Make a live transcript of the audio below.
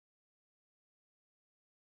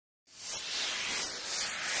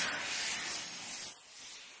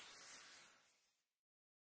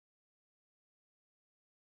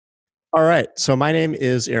All right. So my name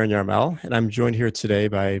is Aaron Yarmel, and I'm joined here today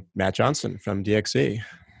by Matt Johnson from DXE.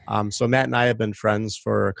 So Matt and I have been friends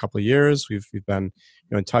for a couple of years. We've been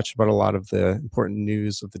in touch about a lot of the important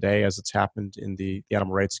news of the day as it's happened in the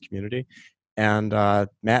animal rights community. And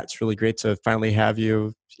Matt, it's really great to finally have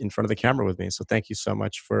you in front of the camera with me. So thank you so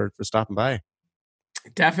much for stopping by.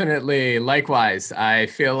 Definitely. Likewise, I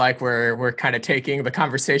feel like we're kind of taking the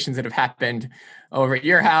conversations that have happened over at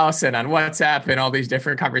your house and on WhatsApp and all these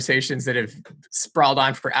different conversations that have sprawled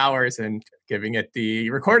on for hours and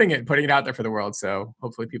recording it and putting it out there for the world. So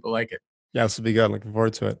hopefully people like it. Yeah, this will be good. I'm looking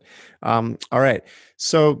forward to it. All right.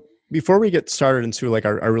 So before we get started into like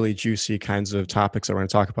our really juicy kinds of topics that we're going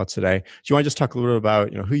to talk about today, do you want to just talk a little bit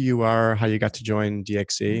about who you are, how you got to join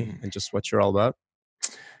DXE, and just what you're all about?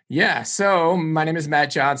 Yeah, so my name is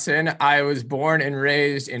Matt Johnson. I was born and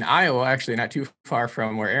raised in Iowa, actually not too far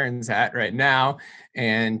from where Aaron's at right now.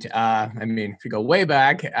 And if we go way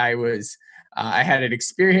back, I had an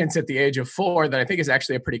experience at the age of 4 that I think is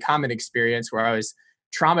actually a pretty common experience where I was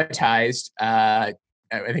traumatized. I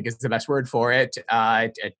think is the best word for it.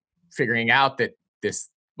 At figuring out that this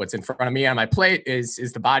what's in front of me on my plate is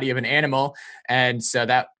the body of an animal. And so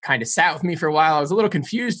that kind of sat with me for a while. I was a little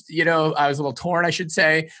confused, I was a little torn, I should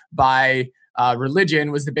say, by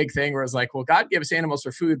religion was the big thing where I was like, well, God gives animals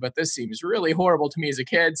for food, but this seems really horrible to me as a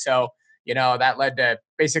kid. So, that led to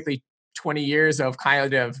basically 20 years of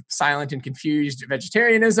kind of silent and confused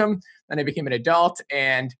vegetarianism. Then I became an adult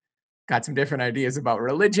and got some different ideas about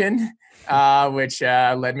religion, which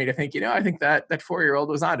led me to think, I think that 4-year-old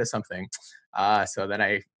was onto something. So then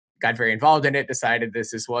I got very involved in it, decided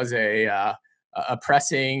this was a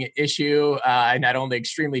pressing issue, not only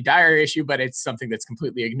extremely dire issue, but it's something that's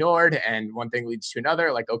completely ignored. And one thing leads to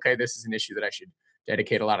another, like, okay, this is an issue that I should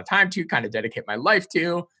dedicate a lot of time to, kind of dedicate my life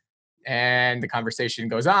to. And the conversation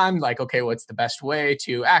goes on, like, okay, what's the best way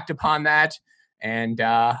to act upon that? And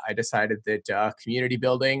I decided that community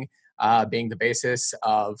building, being the basis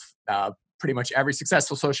of pretty much every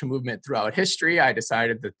successful social movement throughout history, I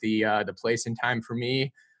decided that the place and time for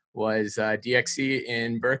me was DXE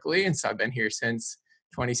in Berkeley, and so I've been here since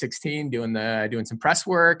 2016 doing some press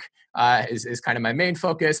work. Is kind of my main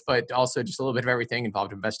focus, but also just a little bit of everything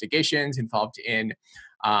involved in investigations, involved in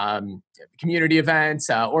community events,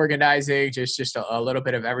 organizing, just a little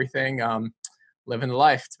bit of everything. Living the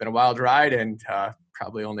life. It's been a wild ride, and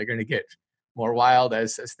probably only going to get more wild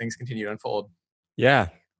as things continue to unfold. Yeah,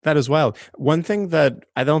 that is wild. One thing that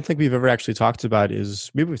I don't think we've ever actually talked about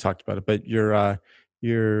is maybe we've talked about it, but your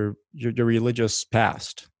religious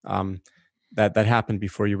past. That happened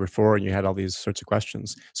before you were 4, and you had all these sorts of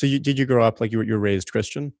questions. So did you grow up like you were raised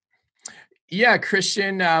Christian? Yeah,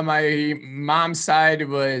 Christian. My mom's side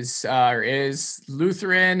was or is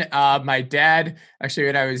Lutheran. My dad, actually,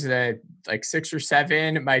 when I was like 6 or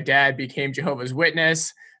 7, my dad became Jehovah's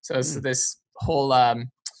Witness. So this whole, I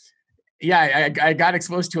got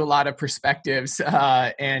exposed to a lot of perspectives,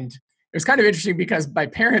 and it was kind of interesting because my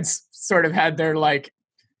parents sort of had their like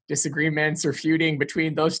disagreements or feuding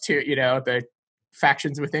between those two, the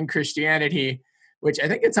factions within Christianity, which I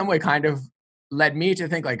think in some way kind of led me to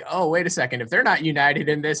think like, oh, wait a second, if they're not united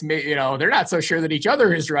in this, they're not so sure that each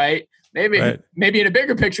other is right. Right. Maybe in a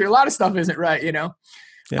bigger picture, a lot of stuff isn't right, Yeah.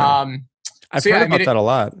 I've heard about that it, a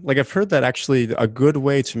lot. Like I've heard that actually a good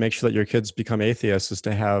way to make sure that your kids become atheists is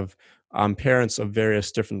to have parents of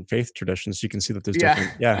various different faith traditions. You can see that there's yeah.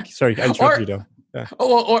 different. Yeah. Sorry, I interrupted you though. Yeah.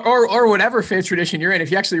 Or whatever faith tradition you're in.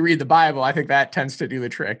 If you actually read the Bible, I think that tends to do the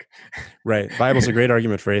trick. Right. Bible's a great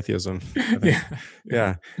argument for atheism, I think.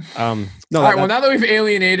 Yeah. No. All right. Well, now that we've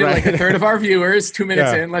alienated right. like a third of our viewers, 2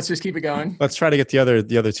 minutes in, let's just keep it going. Let's try to get the other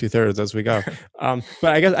 2/3 as we go. But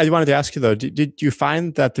I guess I wanted to ask you though, did you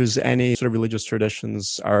find that there's any sort of religious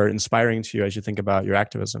traditions are inspiring to you as you think about your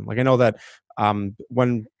activism? Like I know that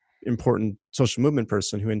one important social movement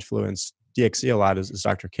person who influenced DXE a lot is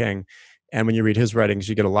Dr. King. And when you read his writings,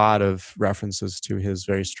 you get a lot of references to his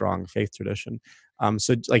very strong faith tradition.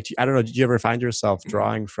 So like, I don't know, did you ever find yourself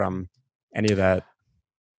drawing from any of that?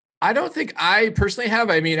 I don't think I personally have.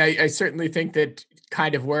 I mean, I certainly think that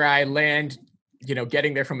kind of where I land,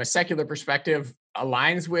 getting there from a secular perspective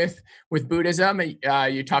aligns with Buddhism.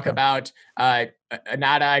 You talk about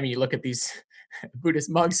anatta. I mean, you look at these Buddhist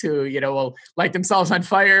monks who, will light themselves on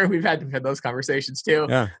fire. We've had those conversations too.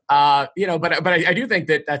 Yeah. But I do think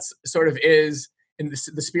that that's sort of is in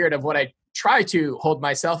the spirit of what I try to hold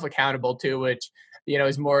myself accountable to, which,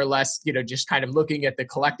 is more or less, just kind of looking at the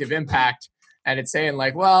collective impact and it's saying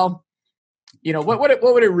like, well, what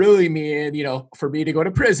would it really mean, for me to go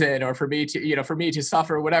to prison or for me to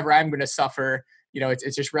suffer whatever I'm going to suffer,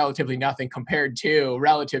 it's just relative to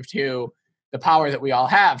the power that we all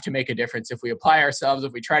have to make a difference if we apply ourselves,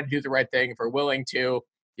 if we try to do the right thing, if we're willing to,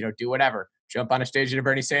 do whatever, jump on a stage at a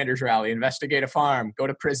Bernie Sanders rally, investigate a farm, go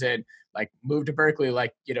to prison, like move to Berkeley,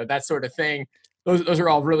 like, that sort of thing. Those are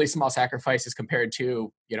all really small sacrifices compared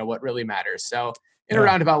to, what really matters. So in a Yeah.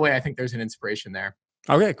 roundabout way, I think there's an inspiration there.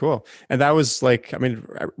 Okay, cool. And that was like, I mean,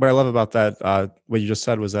 what I love about that, what you just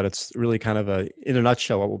said was that it's really kind of in a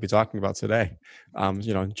nutshell, what we'll be talking about today.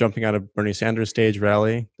 Jumping on a Bernie Sanders stage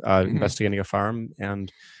rally, investigating a farm,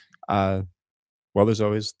 and well, there's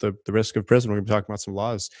always the risk of prison. We're going to be talking about some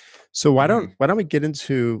laws. So why don't we get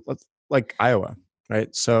into like Iowa,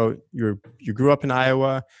 right? So you grew up in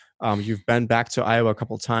Iowa. You've been back to Iowa a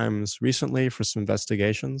couple of times recently for some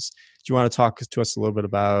investigations. Do you want to talk to us a little bit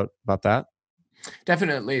about that?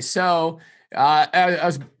 Definitely. So I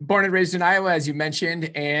was born and raised in Iowa, as you mentioned,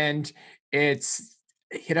 and it's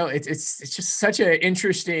it's just such an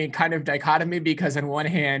interesting kind of dichotomy, because on one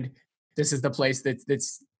hand, this is the place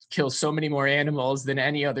that's kills so many more animals than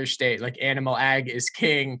any other state. Like, animal ag is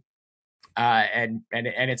king, and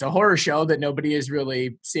it's a horror show that nobody is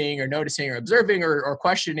really seeing or noticing or observing or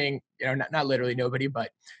questioning. Not literally nobody, but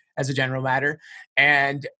as a general matter.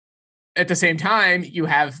 And at the same time, you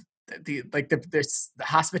have there's the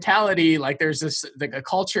hospitality, like there's this like a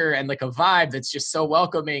culture and like a vibe that's just so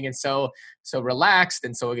welcoming and so relaxed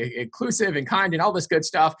and so inclusive and kind and all this good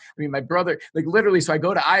stuff. I mean, my brother, like, literally, so I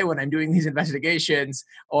go to Iowa and I'm doing these investigations,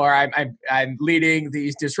 or I'm leading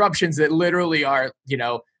these disruptions that literally are,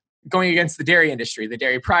 going against the dairy industry, the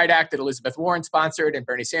Dairy Pride Act that Elizabeth Warren sponsored, and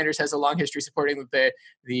Bernie Sanders has a long history supporting the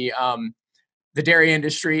dairy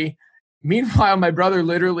industry. Meanwhile, my brother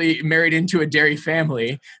literally married into a dairy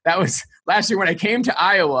family. That was last year when I came to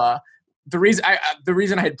Iowa. The reason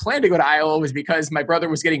I had planned to go to Iowa was because my brother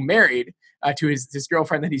was getting married to his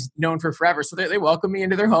girlfriend that he's known for forever. So they welcomed me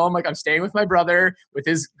into their home. Like, I'm staying with my brother, with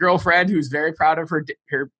his girlfriend, who's very proud of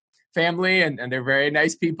her family, and they're very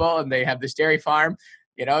nice people, and they have this dairy farm,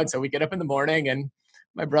 and so we get up in the morning, and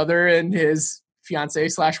my brother and his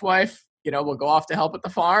fiance/wife, will go off to help at the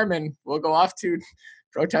farm, and we'll go off to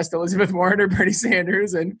protest Elizabeth Warren or Bernie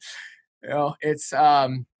Sanders. And it's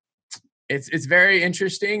very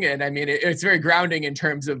interesting, and I mean it's very grounding in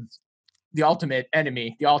terms of the ultimate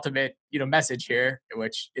enemy, the ultimate message here,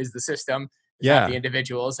 which is the system, not the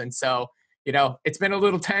individuals. And so it's been a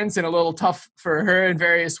little tense and a little tough for her in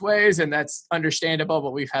various ways, and that's understandable.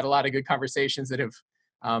 But we've had a lot of good conversations that have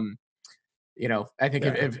I think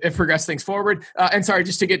if progressed things forward. And sorry,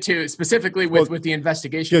 just to get to specifically with the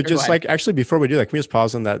investigation. Just like, actually, before we do that, can we just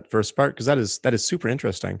pause on that first part? Because that is super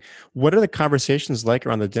interesting. What are the conversations like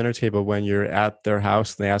around the dinner table when you're at their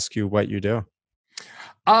house and they ask you what you do?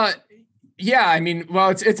 Yeah, I mean,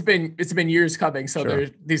 well, it's been years coming. So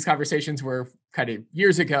these conversations were kind of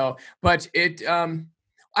years ago, but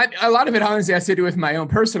a lot of it honestly has to do with my own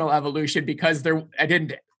personal evolution, because I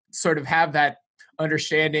didn't sort of have that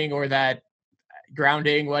understanding or that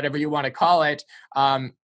grounding, whatever you want to call it.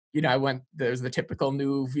 There's the typical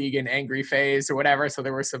new vegan angry phase or whatever. So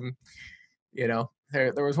there were some, there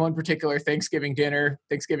was one particular Thanksgiving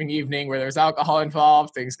evening where there was alcohol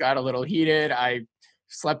involved. Things got a little heated. I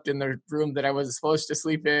slept in the room that I wasn't supposed to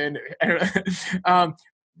sleep in. But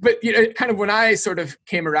kind of when I sort of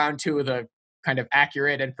came around to the kind of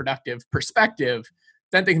accurate and productive perspective,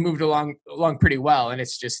 then things moved along pretty well. And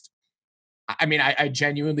it's just, I mean, I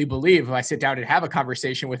genuinely believe if I sit down and have a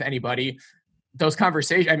conversation with anybody, those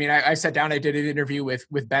conversations, I mean, I sat down, I did an interview with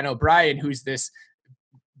Ben O'Brien, who's this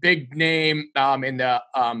big name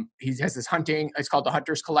he has this hunting, it's called the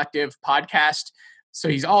Hunters Collective podcast. So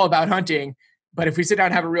he's all about hunting. But if we sit down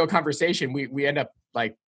and have a real conversation, we end up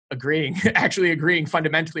like actually agreeing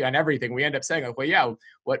fundamentally on everything. We end up saying, like, well, yeah,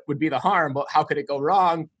 what would be the harm? But how could it go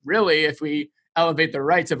wrong, really, if we elevate the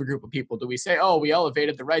rights of a group of people? Do we say, oh, we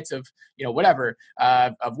elevated the rights of, whatever,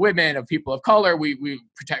 of women, of people of color, we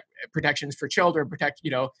protect protections for children,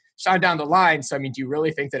 on down the line. So, I mean, do you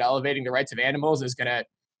really think that elevating the rights of animals is going to,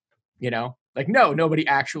 no, nobody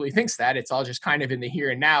actually thinks that. It's all just kind of in the here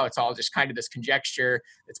and now. It's all just kind of this conjecture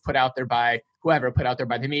that's put out there by whoever, put out there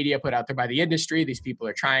by the media, put out there by the industry. These people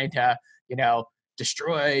are trying to,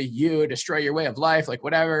 destroy your way of life, like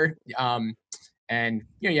whatever. And,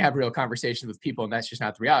 you have real conversations with people, and that's just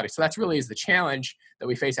not the reality. So that's really is the challenge that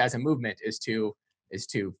we face as a movement, is to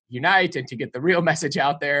unite and to get the real message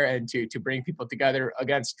out there, and to bring people together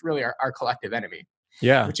against really our collective enemy.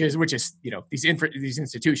 Yeah. Which is, these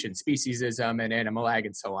institutions, speciesism and animal ag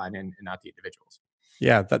and so on, and not the individuals.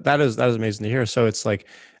 Yeah, that is amazing to hear. So it's like,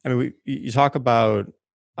 I mean, you talk about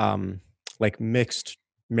like mixed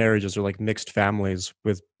marriages or like mixed families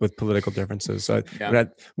with political differences. So Yeah.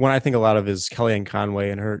 one I think a lot of is Kellyanne Conway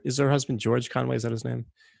and her husband George Conway, is that his name?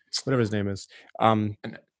 Whatever his name is.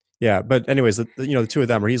 Yeah, but anyways, the two of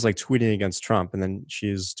them, where he's like tweeting against Trump, and then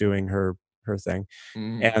she's doing her thing,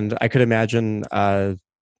 and I could imagine one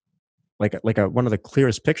of the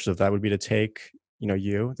clearest pictures of that would be to take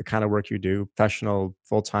the kind of work you do, professional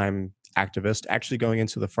full-time activist, actually going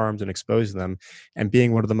into the farms and exposing them, and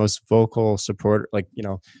being one of the most vocal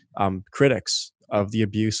critics of the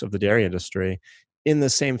abuse of the dairy industry in the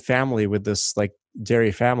same family with this like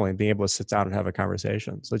dairy family, and being able to sit down and have a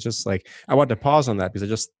conversation. So just like I wanted to pause on that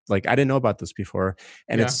because I didn't know about this before,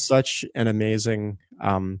 and it's such an amazing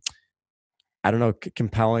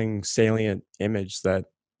compelling, salient image that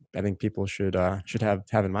I think people should have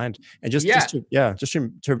in mind. And just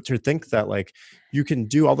to think that like you can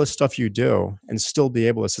do all this stuff you do and still be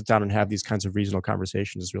able to sit down and have these kinds of regional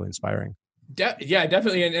conversations is really inspiring. Yeah,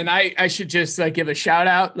 definitely. And I should just like give a shout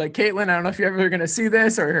out, like Caitlin, I don't know if you're ever going to see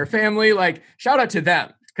this, or her family, like shout out to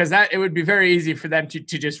them, because it would be very easy for them to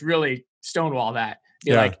just really stonewall that.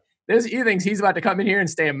 Be like, he thinks he's about to come in here and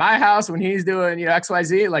stay in my house when he's doing,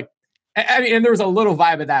 XYZ. Like, I mean, and there was a little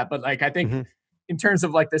vibe of that, but like, I think in terms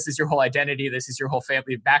of like, this is your whole identity, this is your whole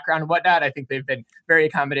family background and whatnot, I think they've been very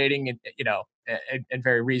accommodating and, and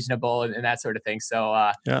very reasonable and that sort of thing.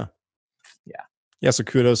 So, so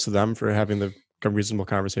kudos to them for having the reasonable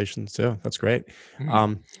conversations too. That's great.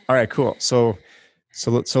 All right, cool. So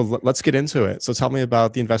let's get into it. So tell me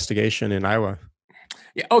about the investigation in Iowa.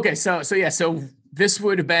 Yeah. Okay. So this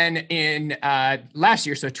would have been in last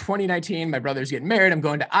year. So 2019, my brother's getting married. I'm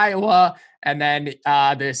going to Iowa. And then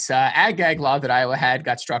this ag-gag law that Iowa had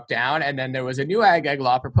got struck down. And then there was a new ag-gag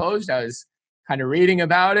law proposed. I was kind of reading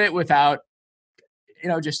about it without,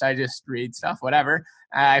 I just read stuff, whatever.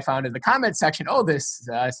 I found in the comments section, this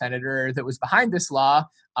senator that was behind this law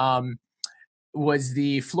was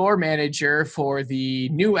the floor manager for the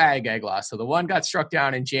new ag-gag law. So the one got struck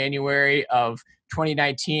down in January of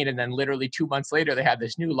 2019, and then literally 2 months later, they had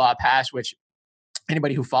this new law passed, which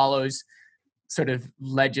anybody who follows sort of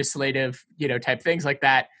legislative, type things like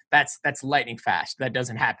that, that's lightning fast. That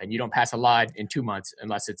doesn't happen. You don't pass a law in 2 months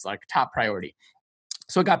unless it's like top priority.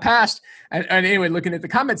 So it got passed. And anyway, looking at the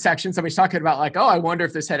comment section, somebody's talking about like, I wonder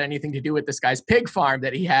if this had anything to do with this guy's pig farm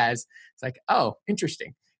that he has. It's like,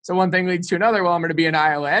 interesting. So one thing leads to another. Well, I'm going to be in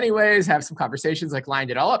Iowa anyways, have some conversations, like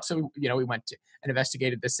lined it all up. So, we went to and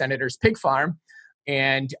investigated the senator's pig farm.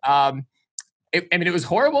 And it was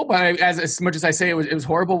horrible, but as much as I say it was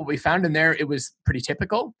horrible, what we found in there, it was pretty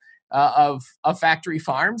typical of factory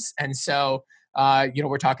farms. And so,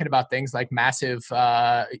 we're talking about things like massive,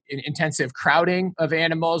 intensive crowding of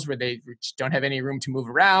animals where they don't have any room to move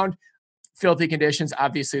around, filthy conditions.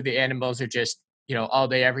 Obviously, the animals are just, all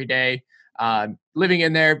day, every day, living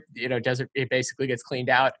in there. It basically gets cleaned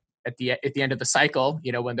out at the end of the cycle,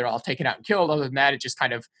 when they're all taken out and killed. Other than that, it just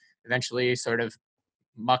kind of eventually sort of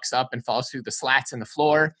mucks up and falls through the slats in the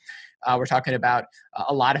floor. We're talking about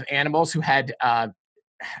a lot of animals who had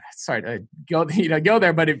sorry to go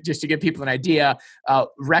there, but just to give people an idea,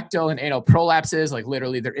 rectal and anal prolapses, like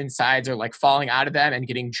literally their insides are like falling out of them and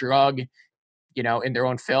getting drug, in their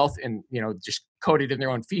own filth and, just coated in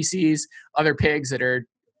their own feces. Other pigs that are,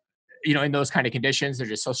 in those kind of conditions, they're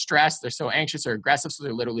just so stressed, they're so anxious or aggressive, so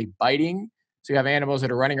they're literally biting. So you have animals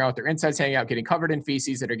that are running around with their insides hanging out, getting covered in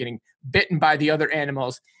feces, that are getting bitten by the other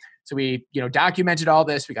animals. So we, documented all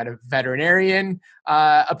this. We got a veterinarian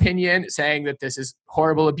opinion saying that this is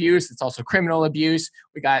horrible abuse. It's also criminal abuse.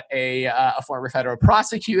 We got a former federal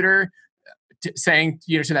prosecutor saying,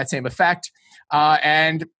 to that same effect,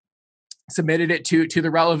 and submitted it to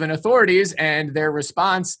the relevant authorities. And their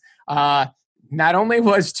response not only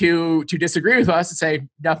was to disagree with us and say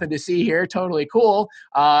nothing to see here, totally cool.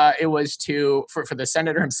 It was for the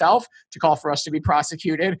senator himself to call for us to be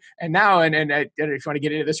prosecuted. And now, and if you want to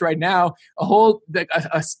get into this right now, a whole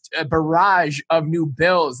a barrage of new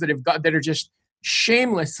bills that are just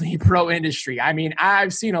shamelessly pro-industry. I mean,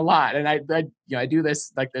 I've seen a lot, and I do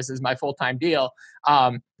this, like this is my full-time deal.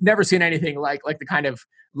 Never seen anything like the kind of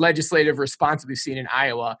legislative response we've seen in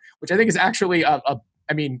Iowa, which I think is actually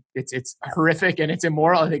it's horrific and it's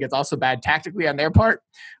immoral. I think it's also bad tactically on their part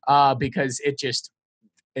because it's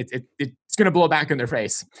going to blow back in their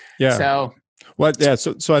face. Yeah. So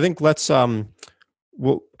So I think let's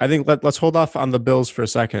let's hold off on the bills for a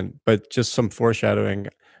second, but just some foreshadowing.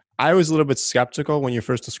 I was a little bit skeptical when you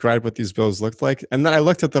first described what these bills looked like, and then I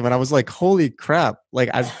looked at them and I was like, "Holy crap!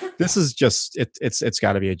 Like, this is just it's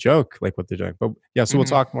got to be a joke, like what they're doing." But yeah, so we'll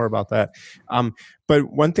talk more about that.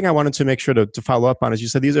 But one thing I wanted to make sure to follow up on is you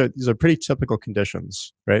said these are pretty typical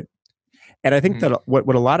conditions, right? And I think Mhm. that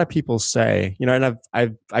what a lot of people say, and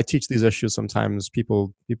I teach these issues sometimes.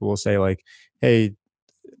 People will say like, "Hey,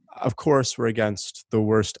 of course we're against the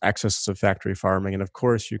worst excesses of factory farming, and of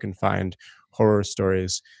course you can find horror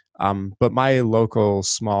stories. But my local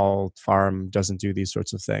small farm doesn't do these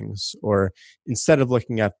sorts of things." Or instead of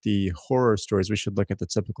looking at the horror stories, we should look at the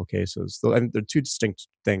typical cases. And they're two distinct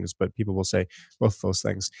things, but people will say both of those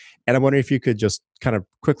things. And I'm wondering if you could just kind of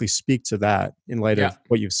quickly speak to that in light Yeah. of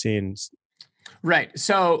what you've seen. Right.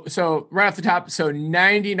 So right off the top, so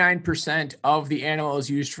 99% of the animals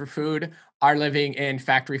used for food are living in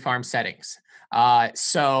factory farm settings.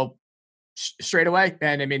 So straight away,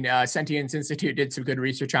 and I mean, Sentience Institute did some good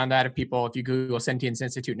research on that. If you Google Sentience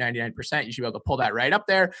Institute 99%, you should be able to pull that right up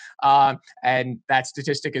there. And that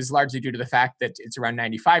statistic is largely due to the fact that it's around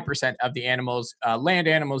 95% of the animals, land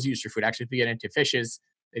animals used for food. Actually, if we get into fishes,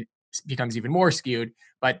 it becomes even more skewed.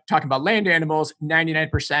 But talking about land animals,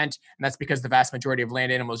 99%, and that's because the vast majority of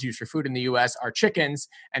land animals used for food in the US are chickens,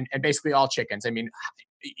 and basically all chickens. I mean,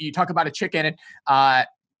 you talk about a chicken,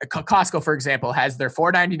 Costco, for example, has their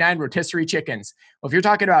 $4.99 rotisserie chickens. Well, if you're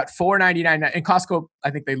talking about $4.99, and Costco, I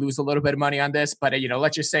think they lose a little bit of money on this, but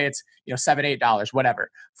let's just say it's $7, $8, whatever,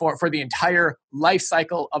 for the entire life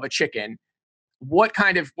cycle of a chicken. What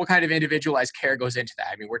kind of individualized care goes into that?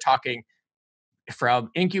 I mean, we're talking from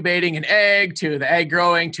incubating an egg to the egg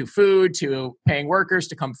growing to food to paying workers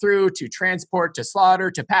to come through to transport to slaughter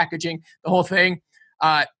to packaging, the whole thing.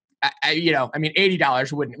 I mean,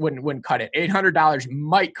 $80 wouldn't cut it. $800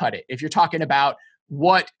 might cut it if you're talking about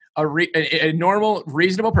what a normal,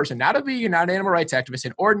 reasonable person, not a vegan, not an animal rights activist,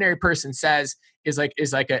 an ordinary person says is like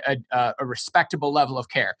a respectable level of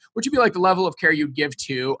care, which would be like the level of care you'd give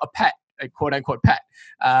to a pet, a quote unquote pet,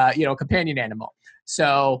 companion animal.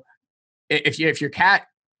 So if your cat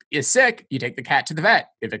is sick, you take the cat to the vet.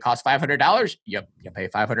 If it costs $500, you pay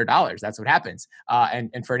 $500. That's what happens.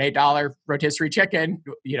 And for an $8 rotisserie chicken,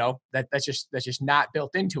 that's just not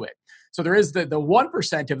built into it. So there is the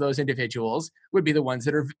 1% of those individuals would be the ones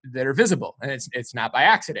that are visible, and it's not by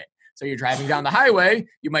accident. So you're driving down the highway,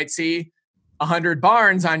 you might see 100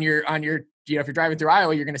 barns on your if you're driving through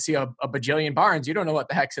Iowa, you're going to see a bajillion barns. You don't know what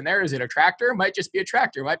the heck's in there. Is it a tractor? It might just be a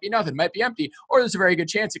tractor. It might be nothing. It might be empty. Or there's a very good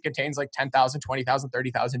chance it contains like 10,000, 20,000,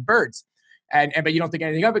 30,000 birds. But you don't think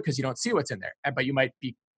anything of it because you don't see what's in there. But you might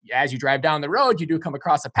be, as you drive down the road, you do come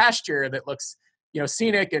across a pasture that looks,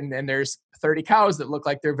 scenic, and there's 30 cows that look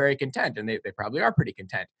like they're very content, and they probably are pretty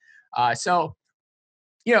content. So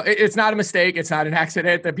it's not a mistake. It's not an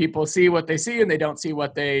accident that people see what they see and they don't see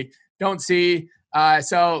what they don't see.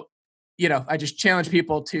 So I just challenge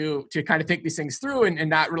people to kind of think these things through and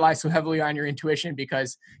not rely so heavily on your intuition,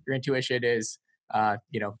 because your intuition is,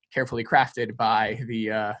 carefully crafted by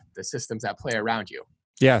the systems that play around you.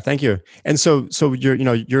 Yeah, thank you. And so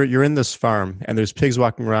you're in this farm, and there's pigs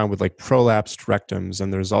walking around with like prolapsed rectums,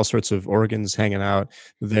 and there's all sorts of organs hanging out.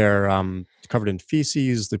 They're covered in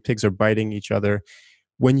feces. The pigs are biting each other.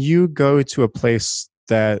 When you go to a place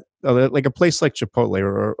like a place like Chipotle,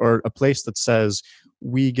 or a place that says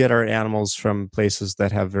we get our animals from places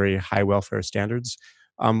that have very high welfare standards,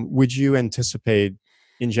 would you anticipate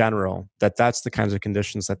in general that that's the kinds of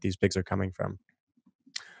conditions that these pigs are coming from?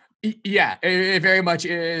 Yeah, it very much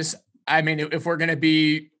is. I mean, if we're going to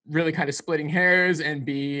be really kind of splitting hairs and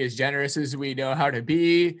be as generous as we know how to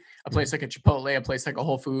be, a place like a Chipotle, a place like a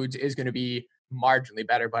Whole Foods is going to be marginally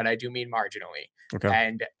better, but I do mean marginally. Okay.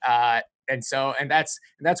 And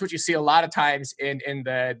that's what you see a lot of times in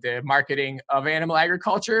the marketing of animal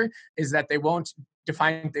agriculture, is that they won't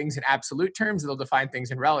define things in absolute terms. They'll define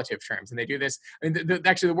things in relative terms. And they do this. I mean,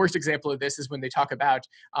 actually, the worst example of this is when they talk about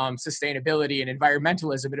sustainability and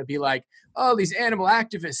environmentalism. It'll be like, oh, these animal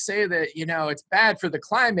activists say that, it's bad for the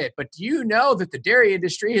climate, but do you know that the dairy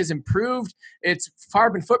industry has improved its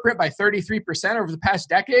carbon footprint by 33% over the past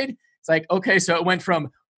decade? It's like, okay, so it went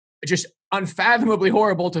from just unfathomably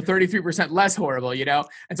horrible to 33% less horrible, And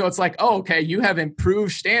so it's like, oh, okay, you have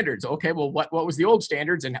improved standards. Okay, well, what was the old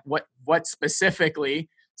standards, and what specifically,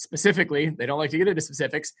 they don't like to get into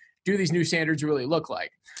specifics, do these new standards really look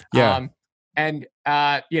like? Yeah. I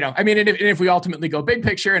mean, and if we ultimately go big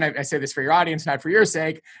picture, and I say this for your audience, not for your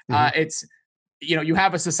sake, it's, you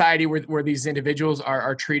have a society where these individuals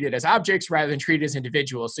are treated as objects rather than treated as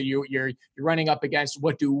individuals. So you're running up against,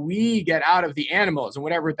 what do we get out of the animals? And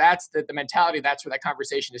whatever that's the mentality, that's where that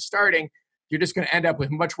conversation is starting. You're just going to end up with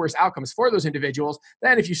much worse outcomes for those individuals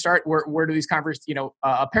than if you start where do these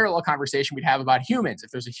a parallel conversation we'd have about humans. If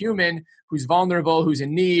there's a human who's vulnerable, who's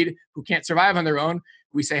in need, who can't survive on their own,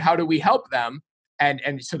 we say, how do we help them? And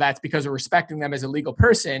so that's because we're respecting them as a legal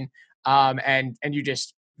person. And you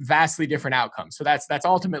just vastly different outcomes. So that's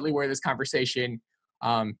ultimately where this conversation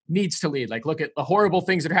needs to lead. Like, look at the horrible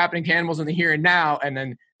things that are happening to animals in the here and now, and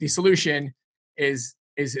then the solution is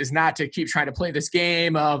not to keep trying to play this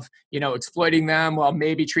game of, exploiting them while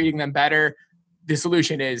maybe treating them better. The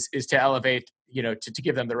solution is to elevate, to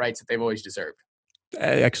give them the rights that they've always deserved.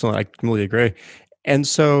 Excellent. I completely agree. And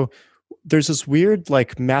so there's this weird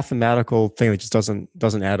like mathematical thing that just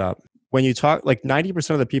doesn't add up. When you talk, like 90%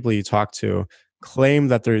 of the people you talk to claim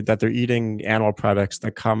that they're eating animal products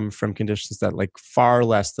that come from conditions that like far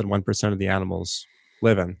less than 1% of the animals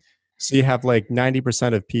live in. So you have like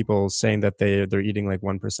 90% of people saying that they're eating like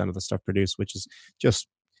 1% of the stuff produced, which is just,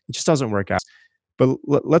 it just doesn't work out. But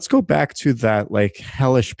let's go back to that like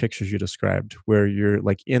hellish pictures you described, where you're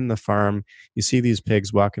like in the farm, you see these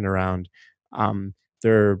pigs walking around,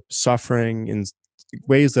 they're suffering in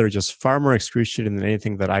ways that are just far more excruciating than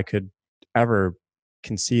anything that I could ever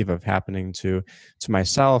conceive of happening to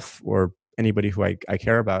myself or anybody who I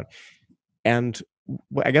care about. And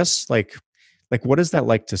I guess like what is that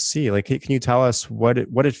like to see? Like, can you tell us what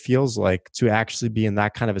it feels like to actually be in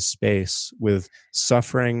that kind of a space with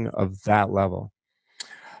suffering of that level?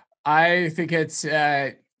 I think it's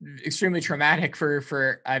extremely traumatic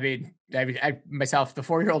for I myself, the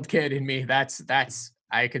 4-year-old kid in me. That's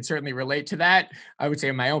I could certainly relate to that. I would say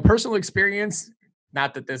in my own personal experience,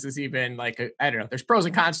 not that this is even like I don't know. There's pros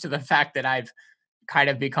and cons to the fact that I've kind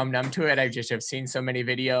of become numb to it. I just have seen so many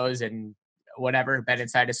videos and whatever, been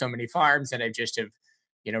inside of so many farms, and I just have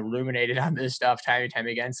ruminated on this stuff time and time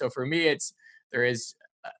again. So for me, there is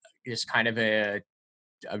just kind of a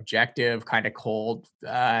objective, kind of cold,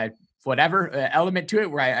 whatever element to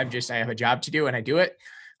it, where I have a job to do and I do it.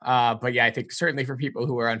 But yeah, I think certainly for people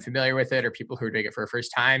who are unfamiliar with it or people who are doing it for the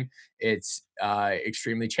first time, it's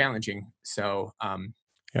extremely challenging. So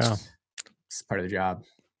Yeah. it's part of the job.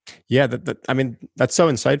 Yeah, I mean, that's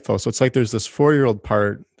so insightful. So it's like there's this 4-year-old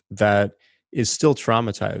part that is still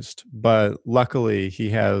traumatized, but luckily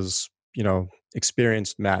he has,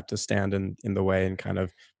 experienced Matt to stand in the way and kind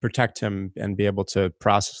of protect him and be able to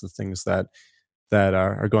process the things that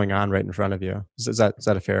are going on right in front of you. Is that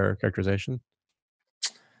a fair characterization?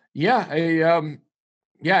 Yeah,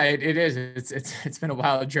 yeah, it is. It's been a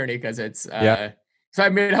wild journey because it's Yeah. so I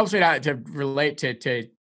mean it helps me not to relate to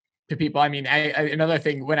people. I mean, I another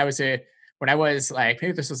thing when I was like, I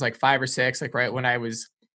think this was like 5 or 6, like right when I was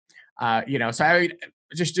so I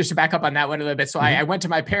just to back up on that one a little bit. So Hmm. I went to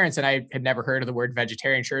my parents and I had never heard of the word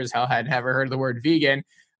vegetarian. Sure as hell had never heard of the word vegan.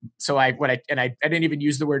 So I didn't even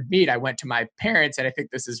use the word meat. I went to my parents, and I think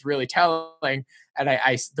this is really telling. And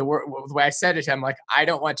the way I said it to them, like, I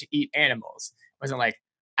don't want to eat animals. It wasn't like,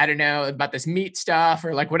 I don't know about this meat stuff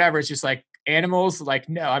or like whatever. It's just like animals. Like,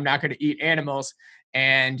 no, I'm not going to eat animals.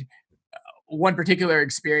 And one particular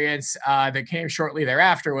experience that came shortly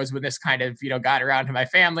thereafter was when this kind of got around to my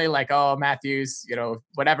family, like, oh, Matthew's,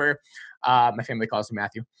 whatever. My family calls him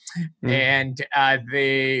Matthew, Hmm. and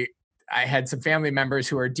I had some family members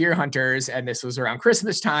who are deer hunters, and this was around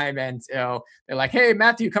Christmas time, and they're like, hey,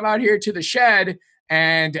 Matthew, come out here to the shed.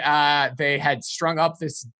 And they had strung up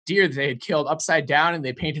this deer that they had killed upside down, and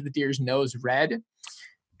they painted the deer's nose red.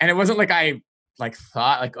 And it wasn't like I like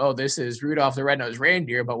thought like, oh, this is Rudolph the Red-Nosed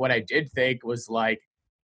Reindeer, but what I did think was like,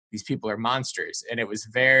 these people are monsters. And it was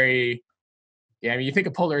very, yeah, I mean, you think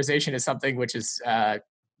of polarization as something which is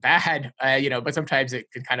bad, but sometimes it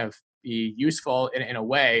can kind of be useful in a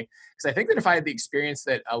way. Because I think that if I had the experience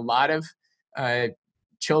that a lot of uh,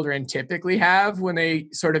 children typically have when they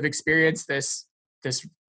sort of experience this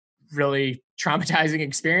really traumatizing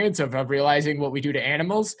experience of realizing what we do to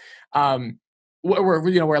animals,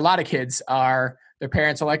 where a lot of kids are, their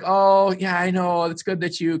parents are like, oh yeah, I know it's good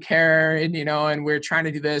that you care, and and we're trying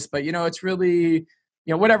to do this, but it's really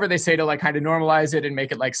whatever they say to like kind of normalize it and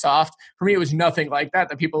make it like soft. For me, it was nothing like that.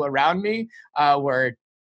 The people around me were,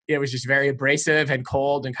 it was just very abrasive and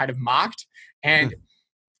cold and kind of mocked. And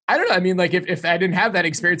I don't know. I mean, like if I didn't have that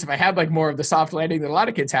experience, if I had like more of the soft landing that a lot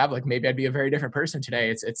of kids have, like maybe I'd be a very different person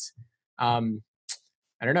today. Um,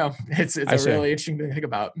 I don't know. It's I a see. really interesting thing to think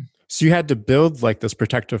about. So you had to build like this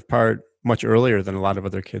protective part much earlier than a lot of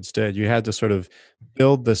other kids did. You had to sort of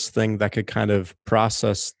build this thing that could kind of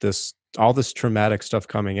process this all this traumatic stuff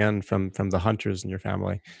coming in from the hunters in your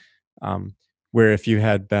family. Um, where if you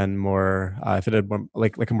had been more, if it had been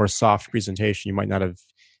like a more soft presentation, you might not have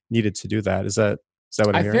needed to do that. Is that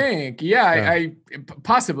what I'm I hearing? think, yeah, Yeah,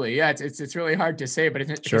 possibly, yeah. It's really hard to say, but it's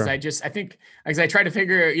because sure. I think, because I try to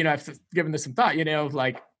figure, I've given this some thought,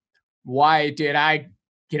 like why did I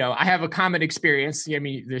have a common experience. I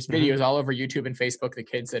mean, there's Hmm. videos all over YouTube and Facebook, the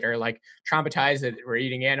kids that are like traumatized that were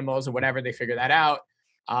eating animals or whatever, they figure that out.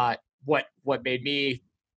 What made me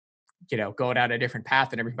go down a different path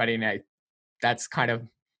than everybody. And that's kind of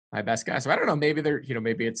my best guess. So I don't know, maybe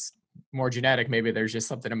maybe it's more genetic. Maybe there's just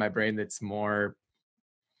something in my brain that's more,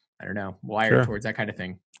 I don't know, wired Sure. towards that kind of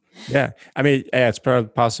thing. Yeah. I mean, yeah, it's probably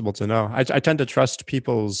possible to know. I tend to trust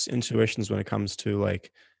people's intuitions when it comes to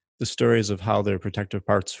like the stories of how their protective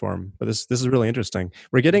parts form. But this is really interesting.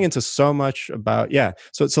 We're getting into so much about, yeah.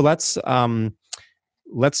 So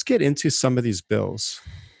let's get into some of these bills.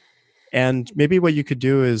 And maybe what you could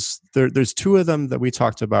do is there's two of them that we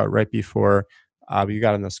talked about right before we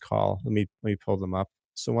got on this call. Let me pull them up.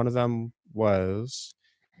 So one of them was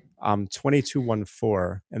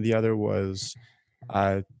 2214, and the other was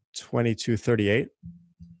 2238.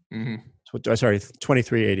 Sorry,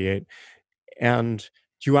 2388. And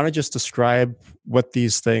do you want to just describe what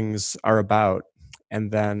these things are about,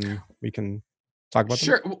 and then we can talk about them?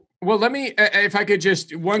 Sure. Well, let me, if I could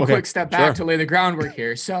just one quick step back to lay the groundwork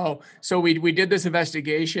here. So we did this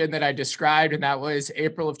investigation that I described, and that was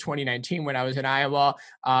April of 2019 when I was in Iowa.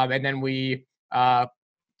 And then we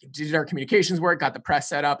did our communications work, got the press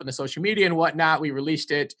set up and the social media and whatnot. We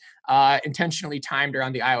released it intentionally timed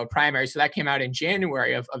around the Iowa primary. So that came out in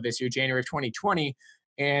January of this year, January of 2020.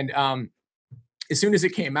 And as soon as it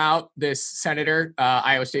came out, this senator,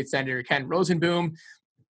 Iowa State Senator Ken Rozenboom,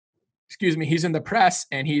 he's in the press,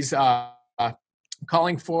 and he's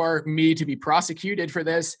calling for me to be prosecuted for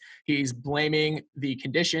this. He's blaming the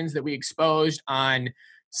conditions that we exposed on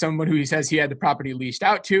someone who he says he had the property leased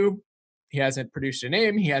out to. He hasn't produced a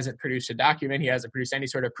name. He hasn't produced a document. He hasn't produced any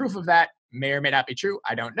sort of proof of that. May or may not be true.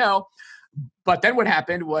 I don't know. But then what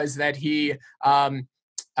happened was that he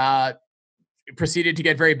proceeded to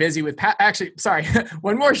get very busy with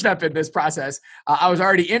one more step in this process. I was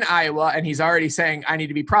already in Iowa, and he's already saying I need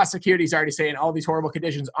to be prosecuted. He's already saying all these horrible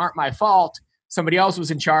conditions aren't my fault. Somebody else was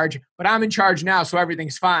in charge, but I'm in charge now, so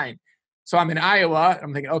everything's fine. So I'm in Iowa.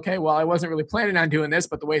 I'm thinking, okay, well, I wasn't really planning on doing this,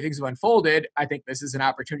 but the way things have unfolded, I think this is an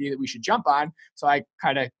opportunity that we should jump on. So I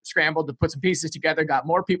kind of scrambled to put some pieces together, got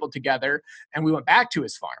more people together, and we went back to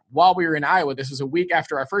his farm. While we were in Iowa, this was a week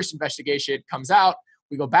after our first investigation comes out,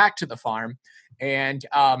 we go back to the farm, and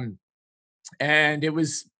it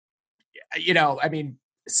was,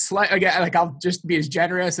 again, like, I'll just be as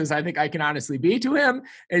generous as I think I can honestly be to him,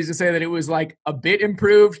 is to say that it was like a bit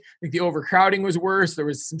improved. Like, the overcrowding was worse. There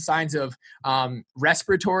was some signs of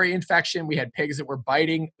respiratory infection. We had pigs that were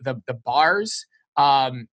biting the bars,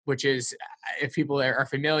 which is, if people are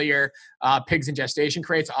familiar, pigs in gestation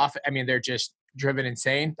crates, often, they're just driven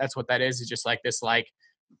insane. That's what that is. It's just like this,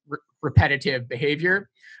 repetitive behavior.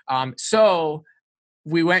 So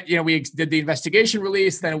we went, we did the investigation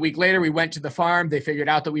release. Then a week later, we went to the farm. They figured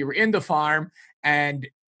out that we were in the farm. And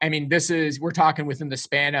we're talking within the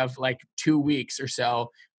span of 2 weeks or so,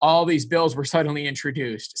 all these bills were suddenly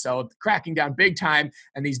introduced. So cracking down big time.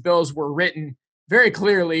 And these bills were written very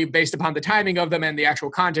clearly based upon the timing of them and the actual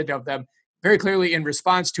content of them, very clearly in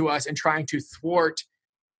response to us and trying to thwart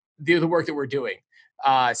the work that we're doing.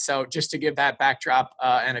 So just to give that backdrop,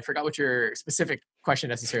 and I forgot what your specific question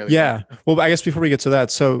necessarily. Yeah. Well, I guess before we get to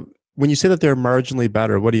that, so when you say that they're marginally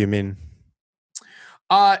better, what do you mean?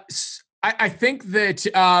 I think that,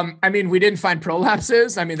 we didn't find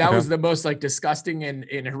prolapses. That was the most disgusting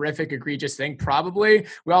and horrific, egregious thing, probably.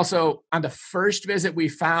 We also, on the first visit, we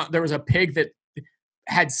found there was a pig that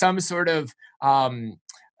had some sort of agonal,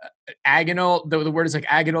 the word is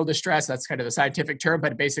agonal distress. That's kind of the scientific term,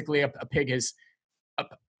 but basically a pig is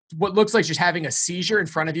what looks like just having a seizure in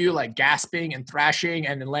front of you, gasping and thrashing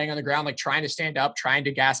and then laying on the ground, trying to stand up, trying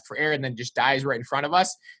to gasp for air, and then just dies right in front of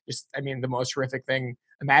us. Just, the most horrific thing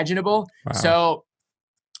imaginable. Wow. So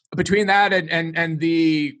between that and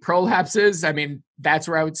the prolapses, that's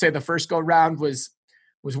where I would say the first go round was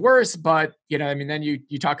worse, but then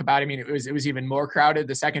you talk about, it was even more crowded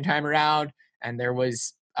the second time around. And there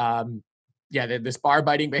was, this bar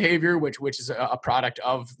biting behavior, which is a product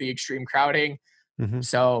of the extreme crowding. Mm-hmm.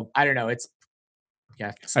 So I don't know. It's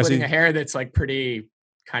splitting a hair that's pretty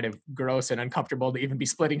kind of gross and uncomfortable to even be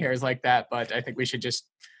splitting hairs like that. But I think we should just,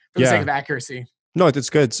 for the sake of accuracy. No,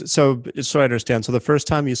 it's good. So I understand. So the first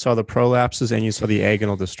time you saw the prolapses and you saw the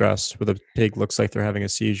agonal distress, where the pig looks like they're having a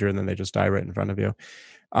seizure and then they just die right in front of you.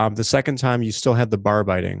 The second time you still had the bar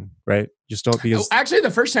biting, right? You still, because actually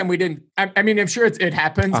the first time we didn't. I'm sure it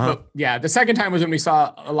happens, but the second time was when we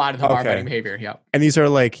saw a lot of the bar biting behavior. Yeah, and these are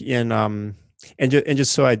in and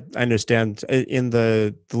just so I understand, in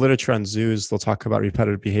the literature on zoos, they'll talk about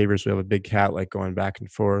repetitive behaviors. We have a big cat going back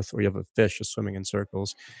and forth, or you have a fish just swimming in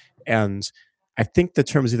circles. And I think the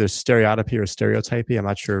term is either stereotypy or stereotypy. I'm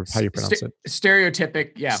not sure how you pronounce it.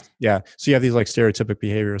 Stereotypic, yeah. Yeah. So you have these stereotypic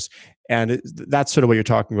behaviors. And that's sort of what you're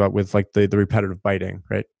talking about with the repetitive biting,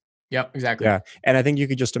 right? Yep, exactly. Yeah, and I think you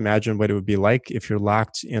could just imagine what it would be like if you're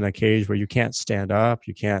locked in a cage where you can't stand up,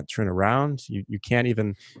 you can't turn around, you can't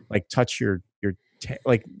even like touch your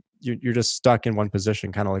like you're just stuck in one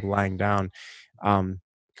position, kind of like lying down. Um,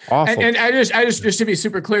 Awful. And just to be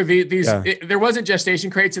super clear, Yeah, there wasn't gestation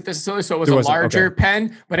crates at this facility, so it was there a wasn't. Okay, larger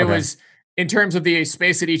pen, but it okay. was in terms of the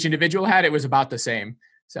space that each individual had, it was about the same.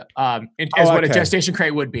 So, as Oh, what a okay. gestation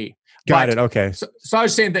crate would be. Got But it. Okay. so I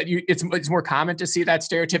was saying that it's more common to see that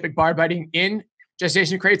stereotypic bar biting in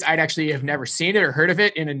gestation crates. I'd actually have never seen it or heard of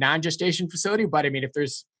it in a non-gestation facility. But I mean, if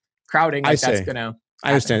there's crowding, I like that's see. gonna I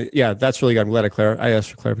happen. understand. Yeah, that's really good. I'm glad I asked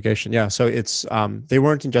for clarification. Yeah, so it's they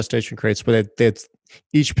weren't in gestation crates, but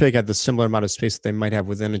each pig had the similar amount of space that they might have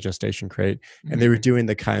within a gestation crate, and they were Mm-hmm. doing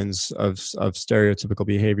the kinds of stereotypical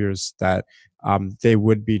behaviors that they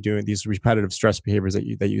would be doing. These repetitive stress behaviors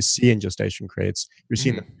that you see in gestation crates. You're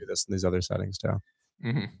seeing them Mm-hmm. do this in these other settings too.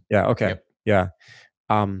 Mm-hmm. Yeah. Okay. Yep. Yeah.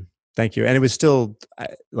 Thank you. And it was still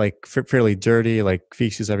like fairly dirty, like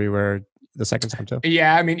feces everywhere the second time too.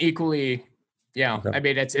 Yeah, I mean, equally, Okay. I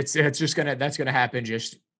mean, it's just that's gonna happen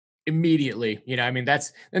just immediately. I mean,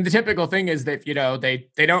 that's and the typical thing is that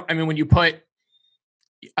they don't. I mean, when you put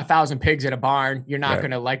 1,000 pigs in a barn, you're not Right.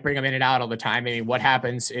 gonna like bring them in and out all the time. I mean, what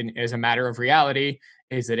happens in as a matter of reality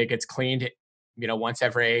is that it gets cleaned, once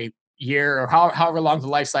every year or however long the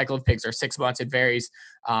life cycle of pigs are, 6 months. It varies.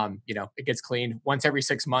 It gets cleaned once every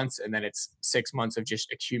 6 months, and then it's 6 months of just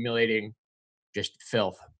accumulating just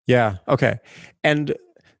filth. Yeah. Okay. And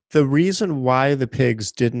the reason why the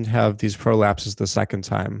pigs didn't have these prolapses the second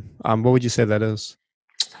time, what would you say that is?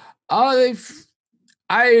 Oh,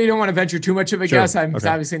 I don't want to venture too much of a Sure. guess. I'm Okay.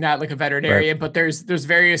 obviously not like a Right. veterinarian, but there's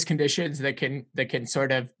various conditions that can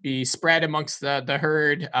sort of be spread amongst the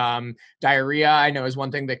herd. Diarrhea, I know, is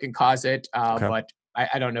one thing that can cause it, Okay. but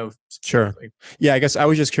I don't know Sure. specifically. Yeah, I guess I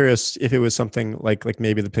was just curious if it was something like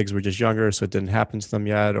maybe the pigs were just younger, so it didn't happen to them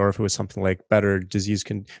yet, or if it was something like better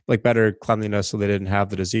cleanliness, so they didn't have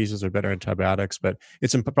the diseases or better antibiotics. But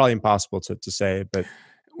it's probably impossible to say. But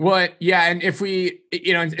What? Yeah, and if we,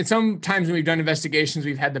 and sometimes when we've done investigations,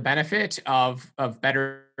 we've had the benefit of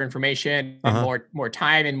better information uh and huh. more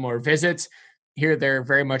time and more visits. Here, they're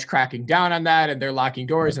very much cracking down on that, and they're locking Right.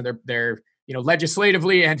 doors, and they're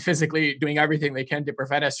legislatively and physically doing everything they can to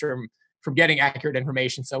prevent us from getting accurate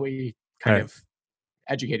information. So we kind Right. of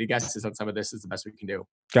educated guesses on some of this is the best we can do.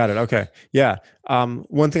 Got it. Okay. Yeah.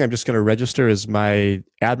 One thing I'm just going to register is my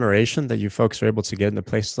admiration that you folks are able to get into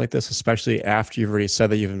places like this, especially after you've already said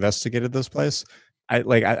that you've investigated this place. I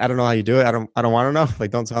don't know how you do it. I don't want to know.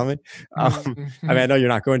 Like, don't tell me. I mean, I know you're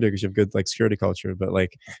not going to because you have good like security culture, but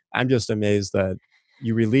like, I'm just amazed that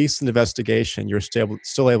you release an investigation, you're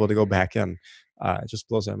still able to go back in. It just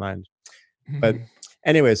blows my mind. But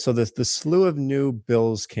anyway, so the slew of new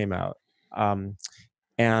bills came out. Um,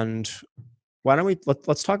 and why don't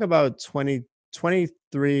let's talk about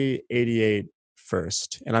 2388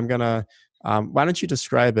 first? And I'm gonna why don't you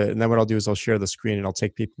describe it? And then what I'll do is I'll share the screen and I'll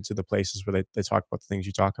take people to the places where they talk about the things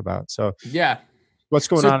you talk about. So Yeah. what's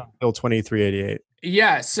going So on in Bill 2388?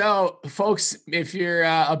 Yeah, so folks, if you're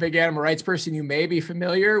a big animal rights person, you may be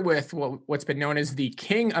familiar with what's been known as the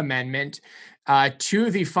King Amendment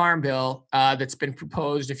to the Farm Bill that's been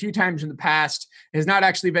proposed a few times in the past. It has not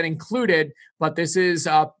actually been included, but this is,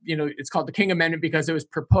 it's called the King Amendment because it was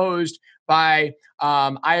proposed by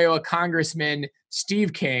Iowa Congressman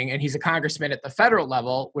Steve King, and he's a congressman at the federal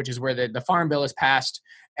level, which is where the Farm Bill is passed.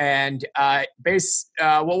 And what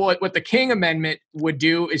the King Amendment would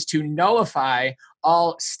do is to nullify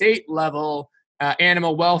all state level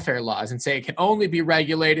animal welfare laws and say it can only be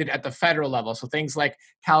regulated at the federal level. So things like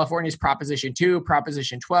California's Proposition 2,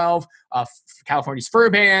 Proposition 12, California's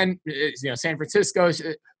fur ban, San Francisco's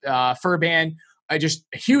fur ban, just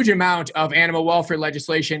a huge amount of animal welfare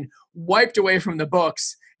legislation wiped away from the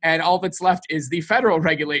books. And all that's left is the federal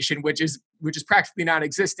regulation, which is practically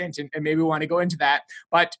non-existent. And maybe we want to go into that.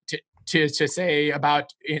 But to say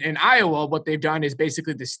about in Iowa, what they've done is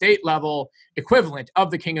basically the state level equivalent of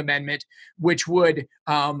the King Amendment, which would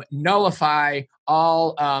nullify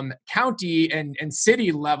all county and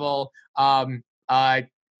city level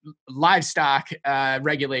livestock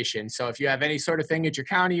regulation. So if you have any sort of thing at your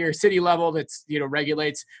county or city level that's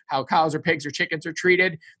regulates how cows or pigs or chickens are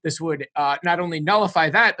treated, this would not only nullify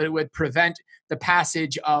that, but it would prevent the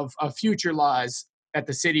passage of future laws at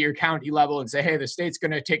the city or county level and say, hey, the state's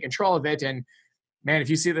going to take control of it. And man, if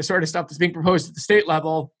you see the sort of stuff that's being proposed at the state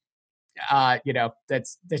level,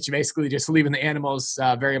 that's basically just leaving the animals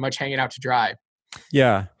very much hanging out to dry.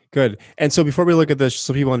 Yeah, good. And so before we look at this,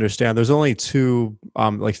 so people understand, there's only two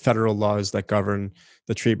like federal laws that govern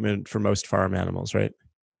the treatment for most farm animals, right?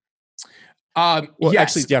 Well,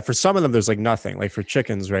 actually, Yes. yeah, for some of them, there's like nothing, like for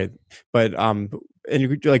chickens, right? But and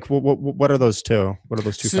you like, what are those two? What are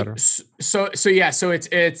those two So, federal? yeah. So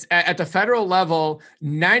it's at the federal level,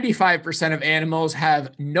 95% of animals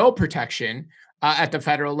have no protection at the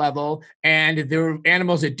federal level, and the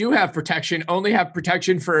animals that do have protection only have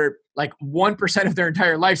protection for like 1% of their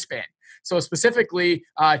entire lifespan. So specifically,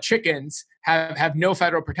 chickens have no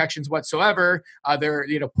federal protections whatsoever. Their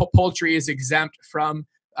poultry is exempt from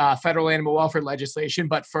federal animal welfare legislation,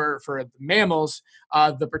 but for mammals,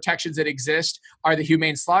 the protections that exist are the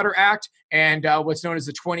Humane Slaughter Act and what's known as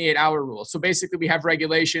the 28-hour rule. So basically, we have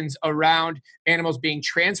regulations around animals being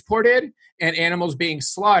transported and animals being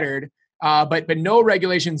slaughtered, but no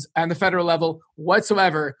regulations on the federal level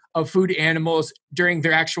whatsoever of food animals during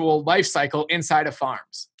their actual life cycle inside of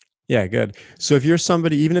farms. Yeah, good. So if you're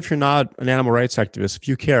somebody, even if you're not an animal rights activist, if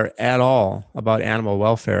you care at all about animal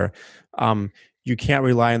welfare, um, you can't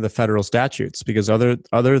rely on the federal statutes because other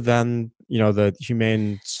than the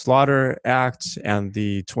Humane Slaughter Act and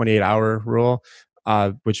the 28-hour rule,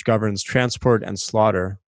 which governs transport and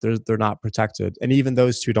slaughter, they're not protected, and even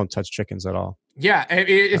those two don't touch chickens at all. Yeah, So,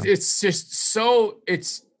 it's just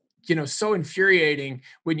it's so infuriating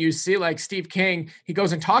when you see like Steve King, he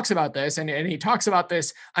goes and talks about this, and he talks about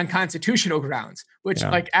this on constitutional grounds, which yeah,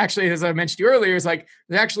 like actually, as I mentioned to you earlier, is like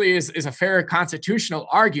it actually is a fair constitutional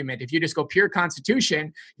argument. If you just go pure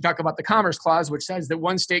constitution, you talk about the Commerce Clause, which says that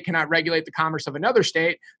one state cannot regulate the commerce of another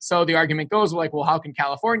state. So the argument goes like, well, how can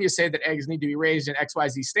California say that eggs need to be raised in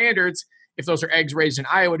XYZ standards if those are eggs raised in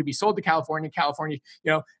Iowa to be sold to California? California,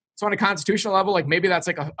 so on a constitutional level, like maybe that's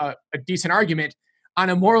like a decent argument. On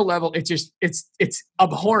a moral level, it's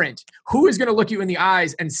abhorrent. Who is going to look you in the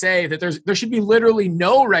eyes and say that there should be literally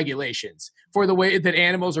no regulations for the way that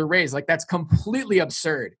animals are raised? Like that's completely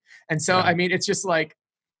absurd. And so, yeah, I mean, it's just like,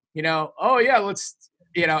 oh yeah, let's,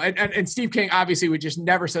 and Steve King obviously would just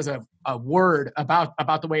never says a word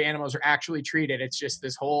about the way animals are actually treated. It's just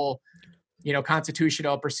this whole,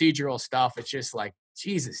 constitutional procedural stuff. It's just like,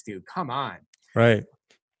 Jesus, dude, come on. right.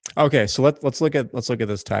 Okay, so let's look at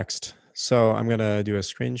this text. So I'm gonna do a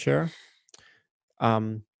screen share.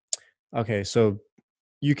 Um, okay, so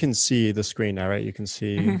you can see the screen now, right? You can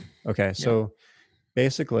see. Mm-hmm. Okay, Yep. so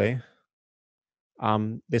basically,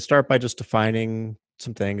 they start by just defining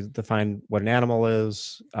some things, define what an animal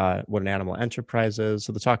is, what an animal enterprise is.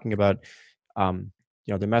 So they're talking about,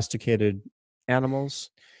 domesticated animals,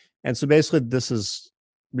 and so basically, this is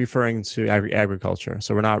referring to agriculture.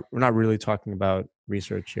 So we're not really talking about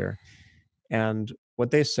research here. And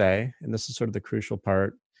what they say, and this is sort of the crucial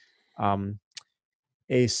part, um,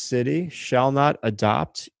 a city shall not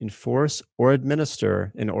adopt, enforce, or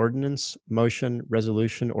administer an ordinance, motion,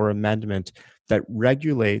 resolution, or amendment that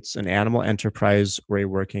regulates an animal enterprise or a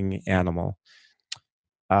working animal.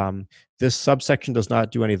 Um, this subsection does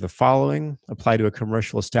not do any of the following: apply to a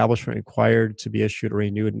commercial establishment required to be issued or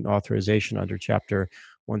renewed an authorization under Chapter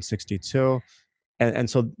 162. And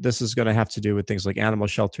so this is going to have to do with things like animal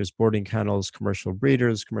shelters, boarding kennels, commercial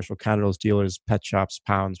breeders, commercial kennels, dealers, pet shops,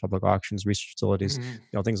 pounds, public auctions, research facilities,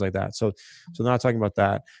 Mm-hmm. things like that. So they're not talking about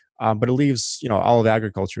that, but it leaves all of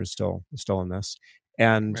agriculture is still in this,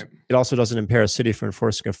 and Right. it also doesn't impair a city from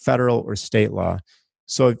enforcing a federal or state law.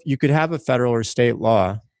 So if you could have a federal or state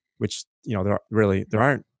law, which there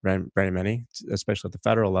aren't very many, especially at the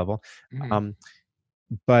federal level. Mm-hmm. Um,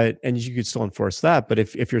 but and you could still enforce that, but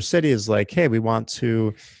if your city is like, hey, we want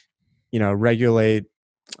to regulate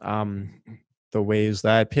um the ways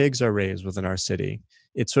that pigs are raised within our city,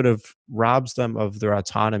 it sort of robs them of their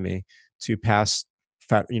autonomy to pass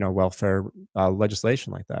welfare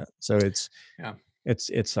legislation like that. So Yeah.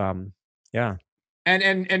 it's yeah.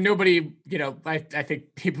 And nobody, I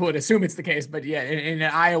think people would assume it's the case, but yeah, in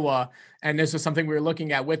Iowa, and this was something we were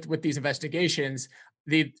looking at with these investigations,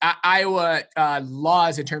 the Iowa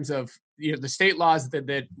laws in terms of the state laws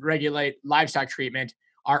that regulate livestock treatment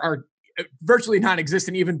are virtually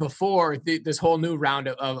non-existent even before this whole new round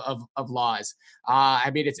of laws.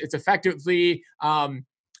 I mean, it's effectively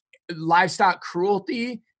livestock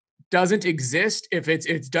cruelty doesn't exist if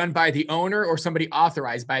it's done by the owner or somebody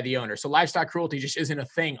authorized by the owner. So livestock cruelty just isn't a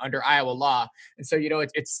thing under Iowa law. And so,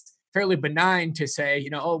 it's fairly benign to say,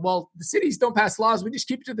 oh, well, the cities don't pass laws. We just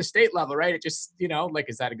keep it to the state level, right? It just, like,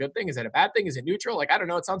 is that a good thing? Is that a bad thing? Is it neutral? Like, I don't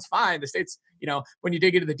know. It sounds fine. The states, when you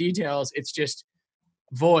dig into the details, it's just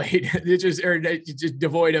void. It's just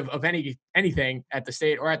devoid of anything at the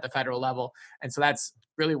state or at the federal level. And so that's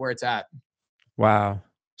really where it's at. Wow.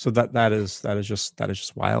 So that is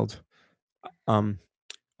just wild. um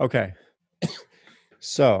okay,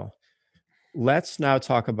 so let's now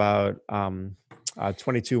talk about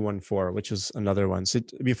 2214, which is another one. So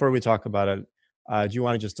before we talk about it, do you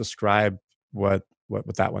want to just describe what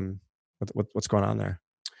that one, what's going on there?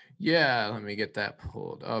 Yeah, let me get that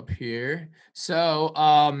pulled up here. So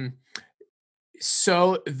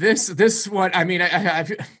this one, I mean, I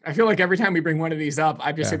feel like every time we bring one of these up,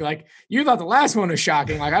 I'm just Yeah. gonna be like, you thought the last one was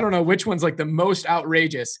shocking. Like, I don't know which one's like the most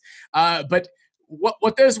outrageous. But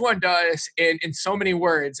what this one does in so many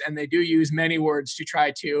words, and they do use many words to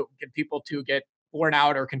try to get people to get worn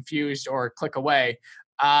out or confused or click away.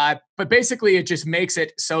 But basically, it just makes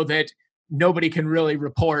it so that nobody can really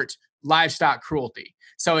report livestock cruelty.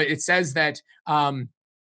 So it says that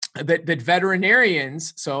that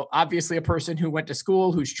veterinarians, so obviously a person who went to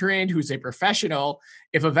school, who's trained, who's a professional,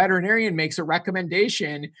 if a veterinarian makes a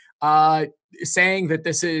recommendation saying that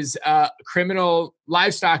this is criminal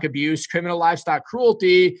livestock abuse, criminal livestock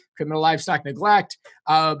cruelty, criminal livestock neglect,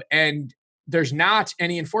 and there's not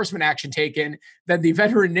any enforcement action taken, then the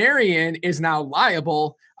veterinarian is now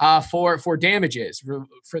liable for damages,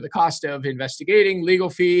 for the cost of investigating, legal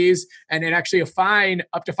fees, and then actually a fine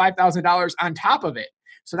up to $5,000 on top of it.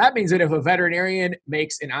 So that means that if a veterinarian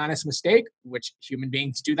makes an honest mistake, which human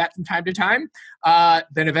beings do that from time to time,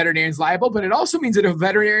 then a veterinarian's liable. But it also means that if a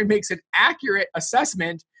veterinarian makes an accurate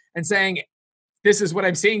assessment and saying, this is what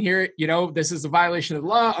I'm seeing here, this is a violation of the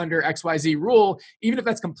law under XYZ rule, even if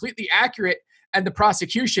that's completely accurate and the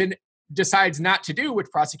prosecution decides not to do, which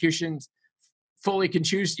prosecutions fully can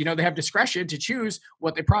choose, they have discretion to choose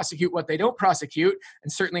what they prosecute, what they don't prosecute.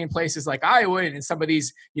 And certainly in places like Iowa and in some of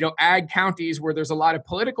these, ag counties where there's a lot of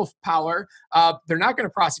political power, they're not going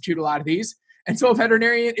to prosecute a lot of these. And so a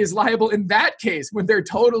veterinarian is liable in that case when they're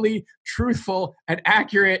totally truthful and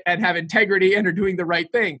accurate and have integrity and are doing the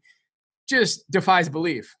right thing. Just defies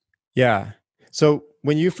belief. Yeah. So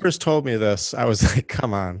when you first told me this, I was like,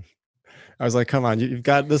 come on. You've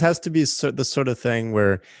got, this has to be the sort of thing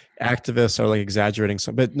where activists are like exaggerating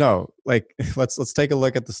some, but no, like let's take a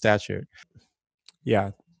look at the statute.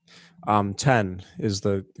 Yeah. 10 is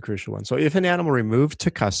the crucial one. So if an animal removed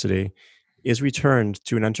to custody is returned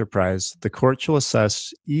to an enterprise, the court shall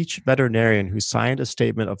assess each veterinarian who signed a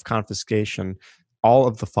statement of confiscation all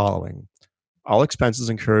of the following: all expenses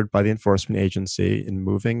incurred by the enforcement agency in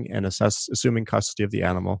moving and assuming custody of the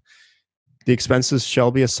animal. The expenses shall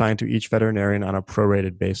be assigned to each veterinarian on a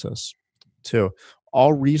prorated basis. 2,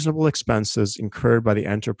 all reasonable expenses incurred by the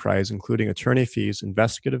enterprise, including attorney fees,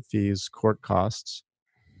 investigative fees, court costs,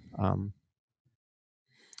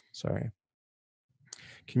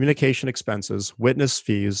 communication expenses, witness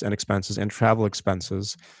fees and expenses, and travel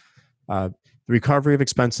expenses. The recovery of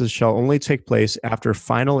expenses shall only take place after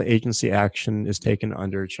final agency action is taken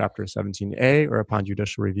under Chapter 17A or upon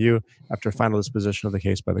judicial review after final disposition of the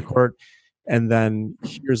case by the court. And then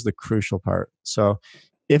here's the crucial part. So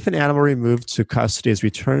if an animal removed to custody is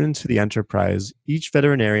returned to the enterprise, each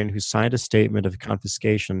veterinarian who signed a statement of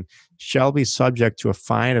confiscation shall be subject to a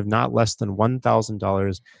fine of not less than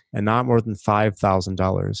 $1,000 and not more than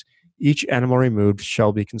 $5,000. Each animal removed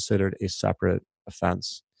shall be considered a separate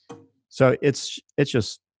offense. So it's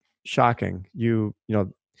just shocking.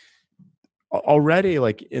 Already,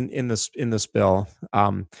 like in this bill,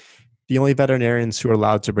 the only veterinarians who are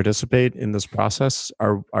allowed to participate in this process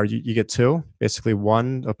are you get 2, basically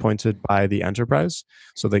one appointed by the enterprise.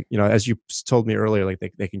 So they, as you told me earlier, like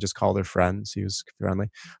they can just call their friends. He was friendly.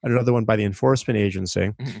 Another one by the enforcement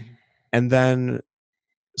agency. And then,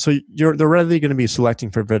 so they're readily going to be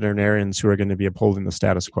selecting for veterinarians who are going to be upholding the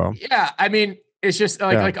status quo. Yeah. I mean, it's just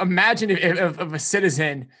like imagine if a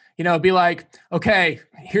citizen, be like, okay,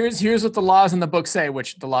 here's what the laws in the book say,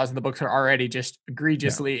 which the laws in the books are already just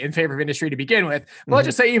egregiously in favor of industry to begin with. But let's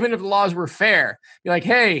just say, even if the laws were fair, be like,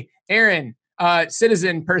 hey, Aaron,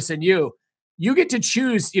 citizen person, you get to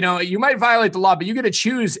choose, you might violate the law, but you get to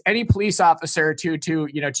choose any police officer to do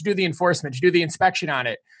the enforcement, to do the inspection on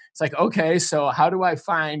it. It's like, okay, so how do I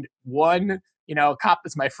find one cop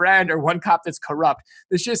that's my friend or one cop that's corrupt?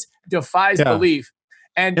 This just defies belief.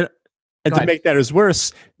 And to make matters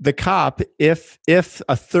worse, the cop, if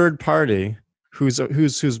a third party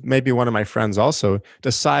who's maybe one of my friends also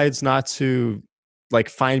decides not to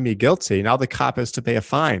find me guilty, now the cop has to pay a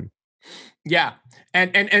fine. Yeah.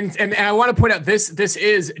 And I want to point out this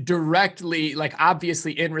is directly,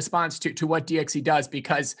 obviously in response to what DXE does,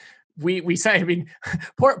 because we say, I mean,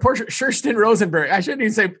 poor Kirsten Rosenberg. I shouldn't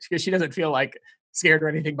even say, because she doesn't feel scared or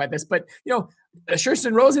anything by this, but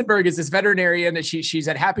Kirsten Rosenberg is this veterinarian that she's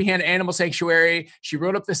at Happy Hand Animal Sanctuary. She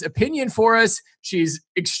wrote up this opinion for us. She's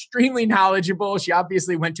extremely knowledgeable. She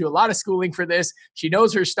obviously went to a lot of schooling for this. She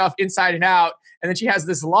knows her stuff inside and out. And then she has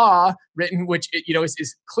this law written, which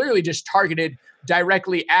is clearly just targeted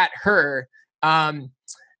directly at her. I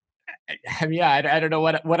mean, yeah, I don't know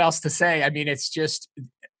what else to say. I mean, it's just,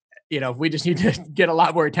 we just need to get a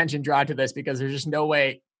lot more attention drawn to this, because there's just no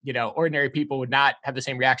way, ordinary people would not have the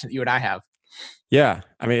same reaction that you and I have. Yeah,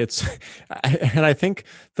 I mean it's, and I think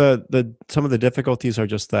the some of the difficulties are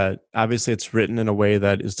just that obviously it's written in a way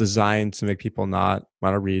that is designed to make people not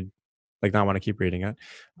want to read, like not want to keep reading it,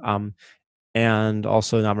 um, and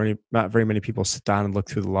also not very many people sit down and look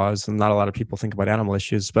through the laws, and not a lot of people think about animal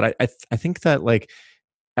issues. But I think that like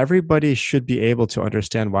everybody should be able to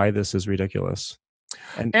understand why this is ridiculous.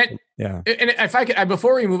 And And yeah, and if I could,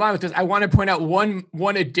 before we move on with this, I want to point out one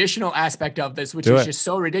additional aspect of this, which do is it. just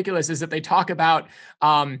so ridiculous, is that they talk about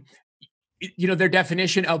their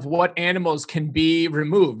definition of what animals can be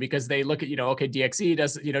removed, because they look at, okay, DXE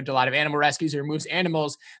does, a lot of animal rescues, it removes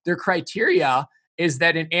animals. Their criteria is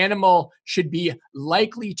that an animal should be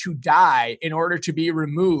likely to die in order to be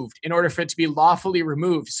removed, in order for it to be lawfully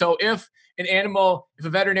removed. So if a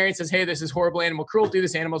veterinarian says, hey, this is horrible animal cruelty,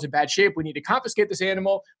 this animal's in bad shape, we need to confiscate this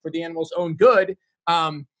animal for the animal's own good.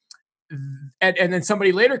 And then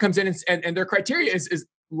somebody later comes in and their criteria is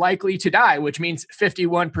likely to die, which means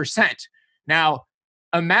 51%. Now,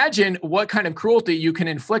 imagine what kind of cruelty you can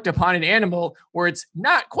inflict upon an animal where it's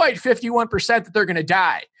not quite 51% that they're going to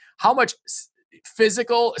die. How much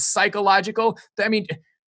physical, psychological, I mean,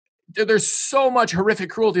 there's so much horrific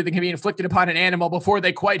cruelty that can be inflicted upon an animal before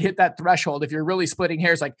they quite hit that threshold. If you're really splitting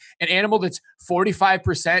hairs, like an animal that's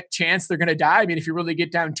 45% chance they're going to die, I mean, if you really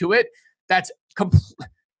get down to it, that's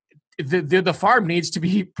the farm needs to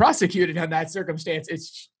be prosecuted on that circumstance.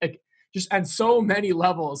 It's like just on so many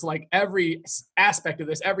levels, like every aspect of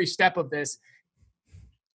this, every step of this,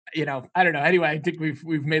 I don't know. Anyway, I think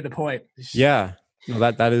we've made the point. Yeah, no,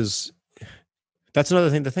 that's another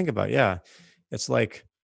thing to think about. Yeah, it's like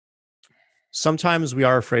sometimes we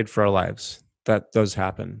are afraid for our lives. That does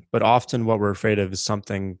happen. But often what we're afraid of is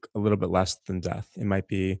something a little bit less than death. It might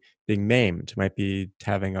be being maimed. It might be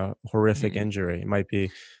having a horrific injury. It might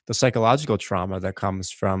be the psychological trauma that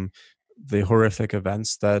comes from the horrific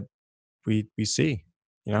events that we see,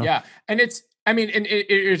 you know? Yeah. And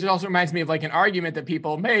it also reminds me of like an argument that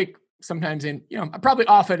people make sometimes in, probably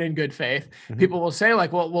often in good faith. Mhm. People will say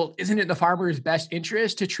like, well, isn't it the farmer's best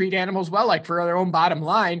interest to treat animals well, like for their own bottom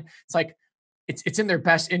line? It's like, it's in their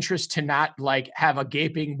best interest to not like have a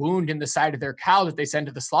gaping wound in the side of their cow that they send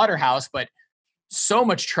to the slaughterhouse. But so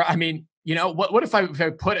much I mean, what if I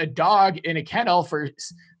put a dog in a kennel for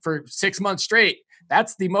 6 months straight?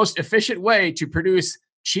 That's the most efficient way to produce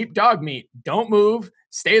cheap dog meat. Don't move,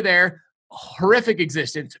 stay there. Horrific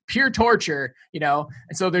existence, pure torture, and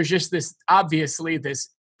so there's just this, obviously, this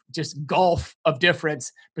just gulf of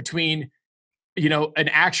difference between an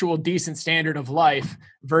actual decent standard of life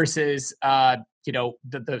versus the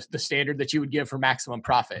standard that you would give for maximum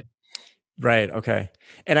profit. Right. Okay.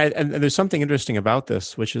 And there's something interesting about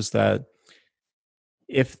this, which is that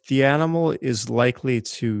if the animal is likely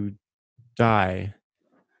to die,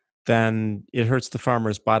 then it hurts the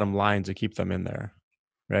farmer's bottom line to keep them in there,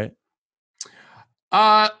 right?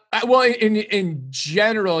 Well, in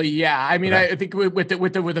general, yeah. I mean, Okay. I think with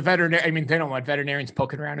the veterinarian, I mean, they don't want veterinarians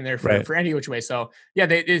poking around in there Right. for any which way. So yeah,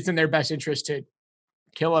 it's in their best interest to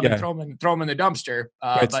kill them and Yeah. throw them in the dumpster.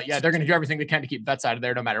 Right. But yeah, they're going to do everything they can to keep vets out of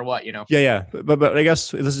there, no matter what. Yeah, yeah. But I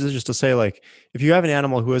guess this is just to say, like, if you have an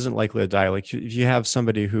animal who isn't likely to die, like if you have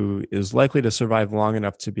somebody who is likely to survive long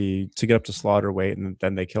enough to get up to slaughter weight, and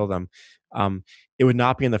then they kill them, it would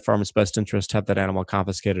not be in the farmer's best interest to have that animal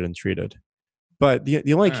confiscated and treated. But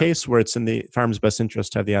the only case where it's in the farm's best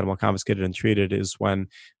interest to have the animal confiscated and treated is when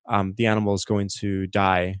the animal is going to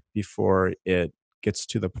die before it gets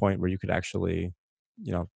to the point where you could actually,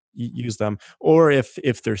 use them, or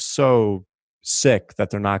if they're so sick that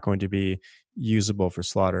they're not going to be usable for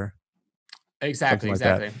slaughter, something like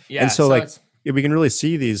that. Exactly. Yeah. And so, So like, it's we can really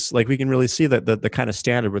see these, like, we can really see that the kind of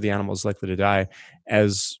standard where the animal is likely to die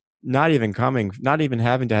as not even having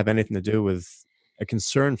to have anything to do with a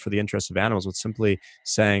concern for the interests of animals, with simply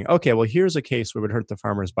saying, okay, well, here's a case where it would hurt the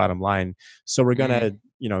farmer's bottom line, so we're going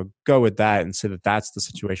to go with that and say that that's the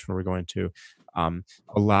situation where we're going to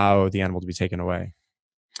allow the animal to be taken away.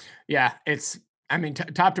 yeah, it's, I mean,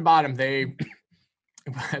 top to bottom, they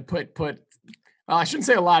put well, I shouldn't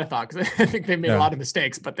say a lot of thought, because I think they made a Yeah. lot of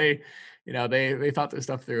mistakes, but they thought this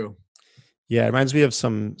stuff through. Yeah, it reminds me of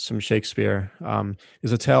some Shakespeare.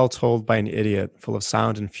 There's a tale told by an idiot, full of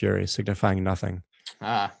sound and fury, signifying nothing,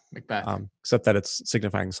 Macbeth. except that it's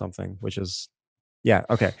signifying something, which is, yeah,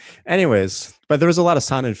 okay. Anyways, but there was a lot of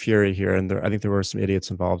sound and fury here, and I think there were some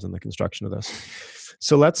idiots involved in the construction of this.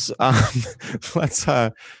 So let's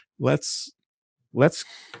let's let's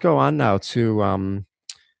go on now to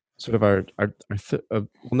sort of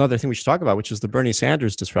another thing we should talk about, which is the Bernie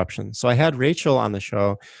Sanders disruption. So I had Rachel on the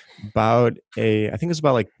show I think it was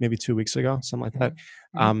about like maybe 2 weeks ago, something like that.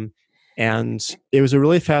 Mhm. Um, and it was a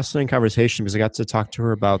really fascinating conversation because I got to talk to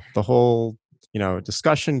her about the whole,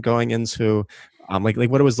 discussion going into, like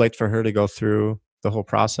what it was like for her to go through the whole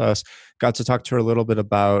process. Got to talk to her a little bit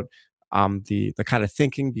about the kind of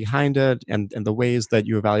thinking behind it and the ways that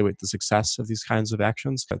you evaluate the success of these kinds of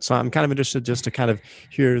actions. So I'm kind of interested just to kind of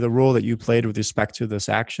hear the role that you played with respect to this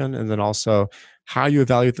action, and then also how you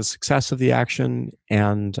evaluate the success of the action,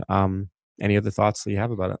 and any other thoughts that you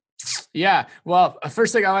have about it. Yeah. Well,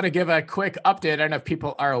 first thing I want to give a quick update. I don't know if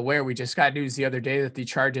people are aware. We just got news the other day that the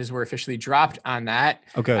charges were officially dropped on that,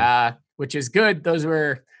 Oh, good. which is good. Those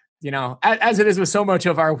were, as it is with so much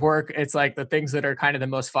of our work, it's like the things that are kind of the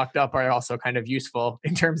most fucked up are also kind of useful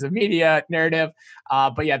in terms of media narrative.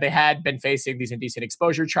 But yeah, they had been facing these indecent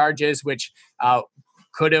exposure charges, which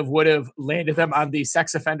would have landed them on the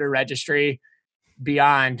sex offender registry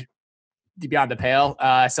beyond the pale.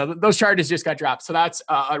 So those charges just got dropped. So that's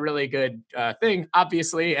a really good thing,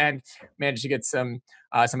 obviously, and managed to get some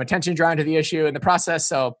attention drawn to the issue in the process.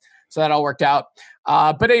 So that all worked out.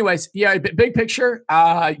 But anyways, yeah, big picture,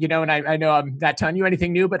 and I know I'm not telling you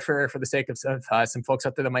anything new, but for the sake of some folks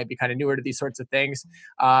out there that might be kind of newer to these sorts of things,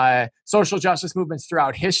 social justice movements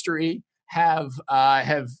throughout history have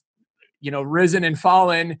risen and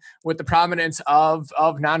fallen with the prominence of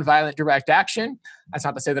nonviolent direct action. That's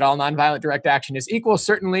not to say that all nonviolent direct action is equal,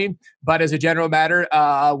 certainly, but as a general matter,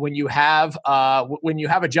 when you have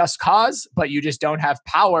a just cause, but you just don't have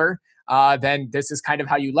power, then this is kind of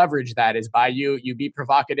how you leverage that: is by you be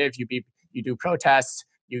provocative, you do protests,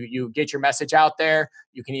 you get your message out there.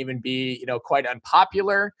 You can even be quite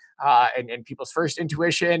unpopular, and people's first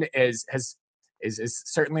intuition is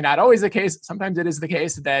certainly not always the case. Sometimes it is the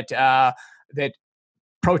case that that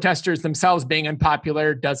protesters themselves being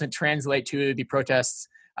unpopular doesn't translate to the protest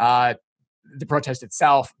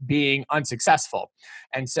itself being unsuccessful.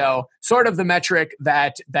 And so, sort of the metric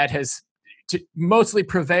that has mostly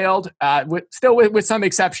prevailed, with some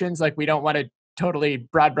exceptions, like we don't want to totally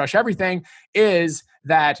broad brush everything, is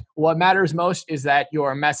that what matters most is that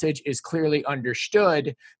your message is clearly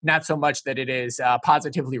understood, not so much that it is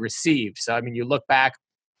positively received. So, I mean, you look back,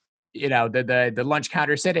 the lunch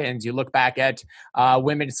counter sit-ins, you look back at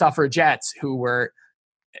women suffragettes who were,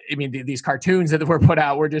 these cartoons that were put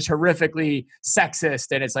out were just horrifically sexist.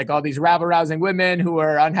 And it's like all these rabble-rousing women who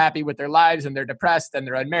are unhappy with their lives and they're depressed and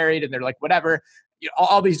they're unmarried and they're like, whatever,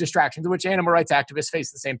 all these distractions, which animal rights activists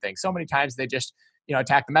face the same thing. So many times they just,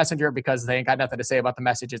 attack the messenger because they ain't got nothing to say about the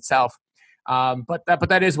message itself. But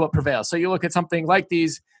that is what prevails. So you look at something like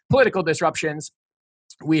these political disruptions,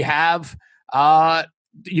 we have, the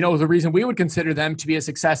reason we would consider them to be a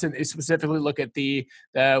success, and specifically look at the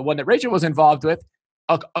one that Rachel was involved with.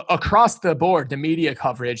 Across the board, the media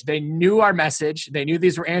coverage, they knew our message. They knew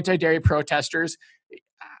these were anti-dairy protesters.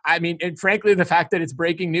 And frankly, the fact that it's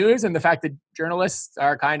breaking news and the fact that journalists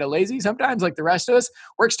are kind of lazy sometimes, like the rest of us,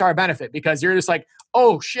 works to our benefit, because you're just like,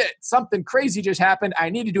 oh shit, something crazy just happened. I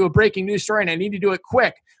need to do a breaking news story and I need to do it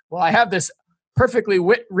quick. Well, I have this perfectly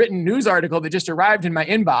written news article that just arrived in my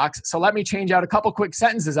inbox. So let me change out a couple quick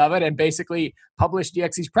sentences of it and basically publish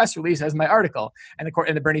DXE's press release as my article. And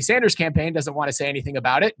the Bernie Sanders campaign doesn't want to say anything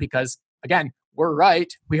about it because, again, we're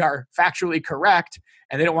right. We are factually correct.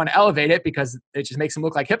 And they don't want to elevate it because it just makes them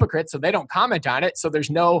look like hypocrites. So they don't comment on it. So there's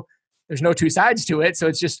no two sides to it. So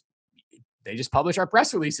it's just, they just publish our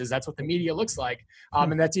press releases. That's what the media looks like.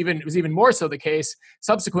 And it was even more so the case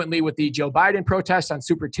subsequently with the Joe Biden protest on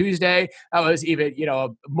Super Tuesday. That was even,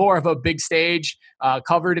 more of a big stage,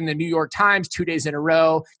 covered in the New York Times 2 days in a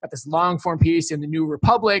row. Got this long form piece in the New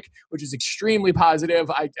Republic, which is extremely positive.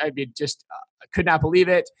 I could not believe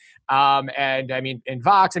it. In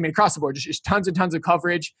Vox, across the board, just tons and tons of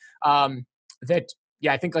coverage, that,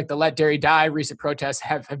 I think like the Let Dairy Die recent protests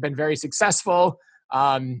have been very successful.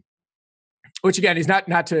 Which again is not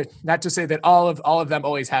to say that all of them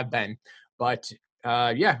always have been, but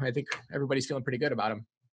I think everybody's feeling pretty good about them.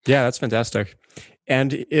 Yeah, that's fantastic.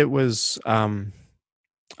 And it was,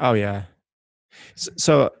 oh yeah.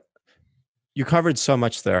 So you covered so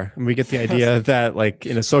much there, and we get the idea that, like,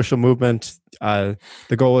 in a social movement, the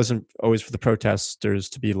goal isn't always for the protesters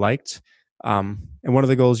to be liked. And one of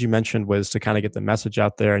the goals you mentioned was to kind of get the message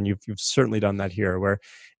out there, and you've certainly done that here, where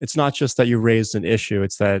it's not just that you raised an issue;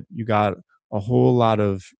 it's that you got a whole lot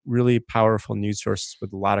of really powerful news sources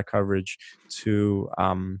with a lot of coverage to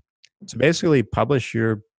basically publish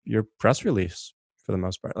your press release for the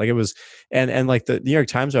most part. Like it was, and like the New York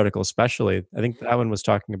Times article, especially, I think that one was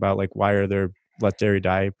talking about like, why are there Let Dairy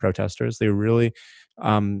Die protesters? They were really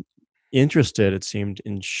um, interested, it seemed,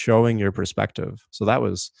 in showing your perspective. So that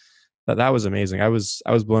was amazing. I was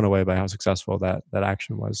blown away by how successful that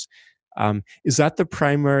action was. Is that the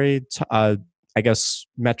primary, I guess,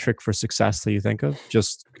 metric for success that you think of?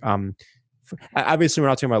 Just obviously, we're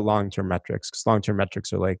not talking about long-term metrics, because long-term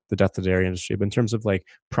metrics are like the death of the dairy industry. But in terms of like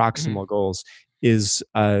Mhm. proximal goals, is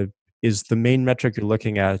uh, is the main metric you're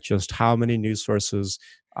looking at just how many news sources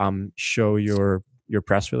show your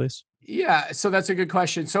press release? Yeah, so that's a good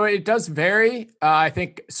question. So it does vary. I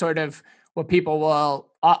think sort of what people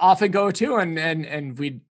will often go to, and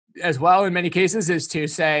we as well in many cases, is to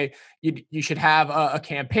say you should have a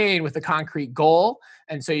campaign with a concrete goal.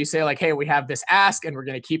 And so you say like, hey, we have this ask, and we're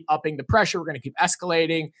going to keep upping the pressure. We're going to keep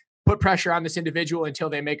escalating, put pressure on this individual until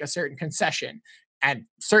they make a certain concession. And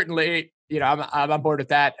certainly, I'm on board with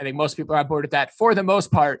that. I think most people are on board with that for the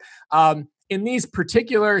most part. In these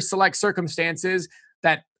particular select circumstances,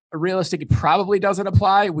 that realistically probably doesn't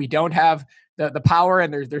apply. We don't have the power,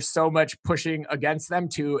 and there's so much pushing against them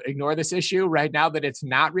to ignore this issue right now that it's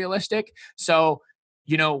not realistic. So,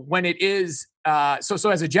 when it is, so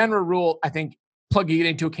as a general rule, I think plugging it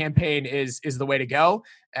into a campaign is the way to go,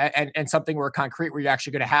 and something where concrete, where you're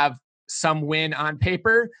actually going to have some win on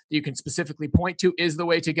paper that you can specifically point to, is the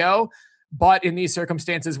way to go. But in these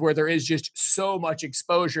circumstances where there is just so much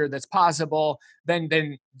exposure that's possible, then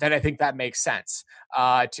I think that makes sense,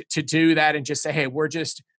 to do that and just say, hey, we're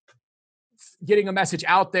just getting a message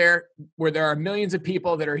out there where there are millions of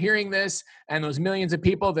people that are hearing this, and those millions of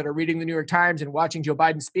people that are reading the New York Times and watching Joe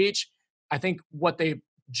Biden's speech. I think what the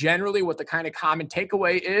kind of common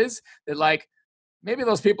takeaway is that, like, maybe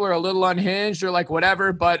those people are a little unhinged or like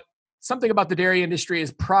whatever, but something about the dairy industry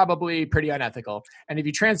is probably pretty unethical. And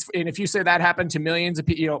if you say that happened to millions of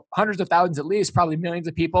people, hundreds of thousands at least, probably millions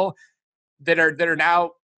of people that are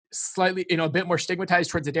now slightly, a bit more stigmatized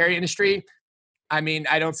towards the dairy industry. I mean,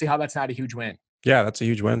 I don't see how that's not a huge win. Yeah, that's a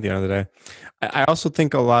huge win at the end of the day. I also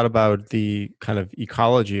think a lot about the kind of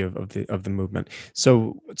ecology of the movement.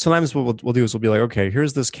 So sometimes what we'll do is we'll be like, okay,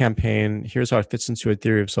 here's this campaign, here's how it fits into a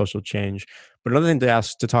theory of social change. But another thing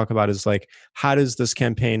to talk about is like, how does this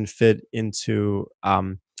campaign fit into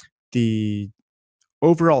the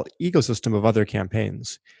overall ecosystem of other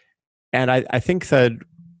campaigns? And I think that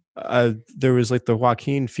there was like the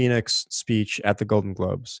Joaquin Phoenix speech at the Golden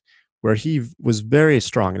Globes, where he was very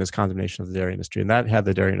strong in his condemnation of the dairy industry, and that had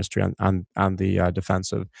the dairy industry on the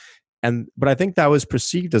defensive. But I think that was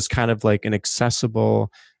perceived as kind of like an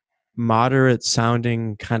accessible, moderate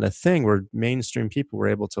sounding kind of thing, where mainstream people were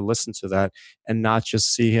able to listen to that and not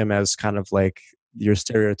just see him as kind of like your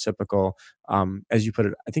stereotypical, as you put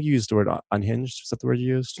it. I think you used the word unhinged. Is that the word you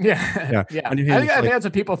used? Yeah, Yeah, yeah. unhinged. I think Like, that's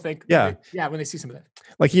what people think when yeah, when they see some of that.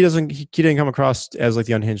 like he didn't come across as like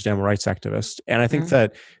the unhinged animal rights activist. And I think Mhm.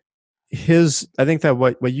 that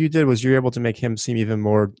what you did was you're able to make him seem even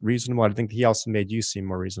more reasonable. I think he also made you seem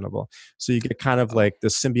more reasonable. So you get kind of Oh, like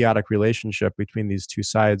this symbiotic relationship between these two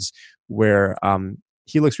sides, where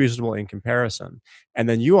he looks reasonable in comparison, and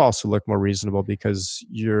then you also look more reasonable because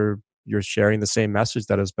you're sharing the same message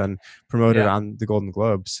that has been promoted yeah. on the Golden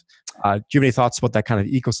Globes. Do you have any thoughts about that kind of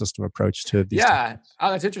ecosystem approach to these two Yeah. things? Oh,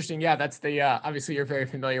 that's interesting. Yeah, that's the obviously you're very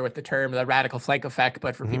familiar with the term, the radical flank effect,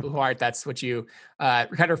 but for Hmm. people who aren't, that's what you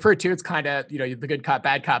kind of refer to. It's kind of, the good cop,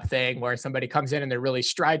 bad cop thing, where somebody comes in and they're really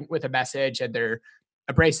strident with a message, and they're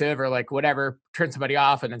abrasive or like whatever, turn somebody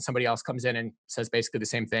off, and then somebody else comes in and says basically the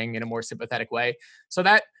same thing in a more sympathetic way. So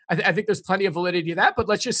that I think there's plenty of validity to that. But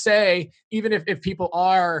let's just say, even if people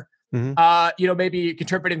are Hmm. maybe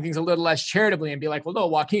interpreting things a little less charitably and be like, well, no,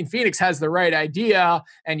 Joaquin Phoenix has the right idea,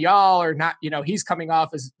 and y'all are not, he's coming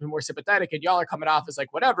off as more sympathetic, and y'all are coming off as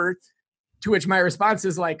like whatever. To which my response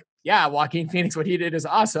is like, yeah, Joaquin Phoenix, what he did is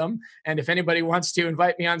awesome. And if anybody wants to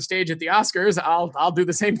invite me on stage at the Oscars, I'll do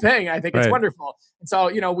the same thing. I think it's Right. wonderful. And so,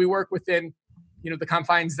 we work within, the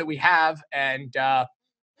confines that we have. And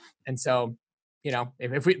so,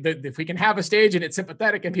 if we can have a stage and it's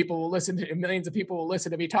sympathetic and people will listen to, millions of people will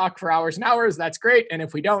listen to me talk for hours and hours, that's great. And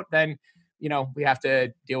if we don't, then we have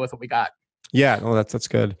to deal with what we got. Yeah, no, that's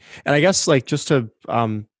good. And I guess like just to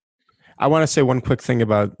I want to say one quick thing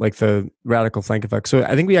about like the radical flank effect. So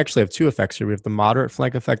I think we actually have two effects here. We have the moderate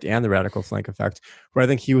flank effect and the radical flank effect, where I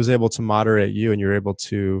think he was able to moderate you and you're able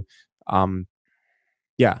to, um,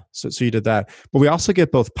 yeah. So you did that, but we also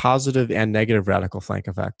get both positive and negative radical flank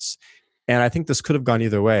effects. And I think this could have gone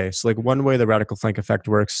either way. So like one way the radical flank effect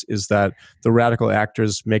works is that the radical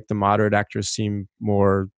actors make the moderate actors seem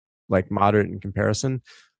more like moderate in comparison.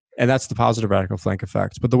 And that's the positive radical flank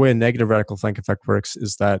effect. But the way a negative radical flank effect works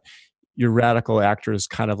is that your radical actors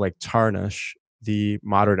kind of like tarnish the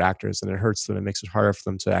moderate actors, and it hurts them. It makes it harder for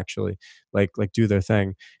them to actually like do their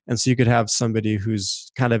thing. And so you could have somebody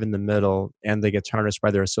who's kind of in the middle, and they get tarnished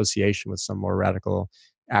by their association with some more radical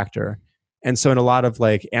actor. And so in a lot of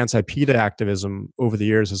like anti-PETA activism over the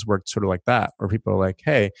years has worked sort of like that, where people are like,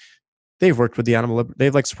 hey, they've worked with the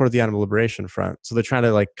they've like supported the Animal Liberation Front. So they're trying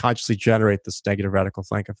to like consciously generate this negative radical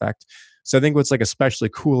flank effect. So I think what's like especially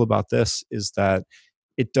cool about this is that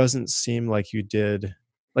it doesn't seem like you did,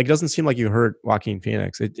 like, it doesn't seem like you hurt Joaquin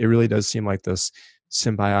Phoenix. It really does seem like this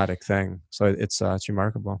symbiotic thing. So it's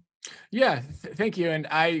remarkable. Yeah, thank you. And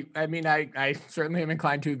I certainly am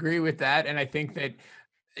inclined to agree with that. And I think that,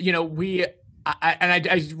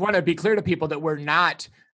 I just want to be clear to people that we're not,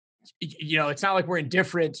 it's not like we're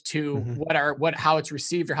indifferent to Hmm. how it's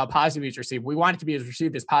received or how positively it's received. We want it to be as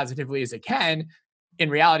received as positively as it can. In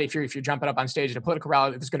reality, if you're jumping up on stage at a political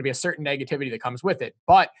rally, there's going to be a certain negativity that comes with it.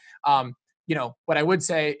 But what I would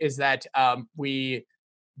say is that we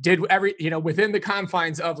did within the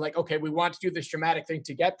confines of like, okay, we want to do this dramatic thing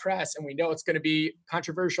to get press, and we know it's going to be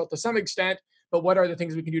controversial to some extent, but what are the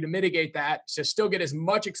things we can do to mitigate that, to still get as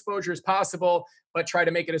much exposure as possible, but try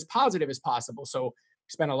to make it as positive as possible? So we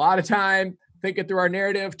spent a lot of time thinking through our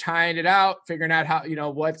narrative, tying it out, figuring out how,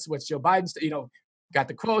 what's Joe Biden's, got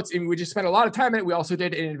the quotes, and we just spent a lot of time in it. We also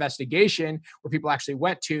did an investigation where people actually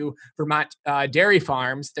went to Vermont dairy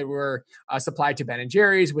farms that were supplied to Ben and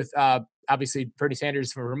Jerry's with obviously Bernie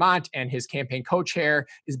Sanders from Vermont, and his campaign co-chair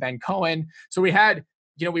is Ben Cohen. So we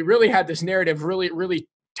really had this narrative really, really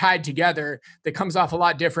tied together that comes off a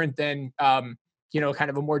lot different than, kind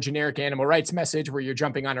of a more generic animal rights message where you're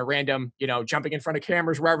jumping on a random, jumping in front of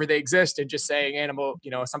cameras wherever they exist and just saying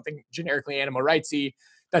something generically animal rightsy.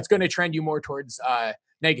 That's going to trend you more towards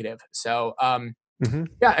negative. So, Hmm.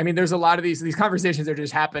 yeah, I mean, there's a lot of these conversations that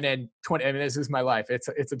just happen in 20. I mean, this is my life.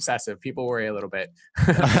 It's obsessive. People worry a little bit,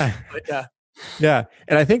 but Yeah,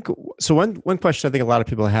 and I think so. One question I think a lot of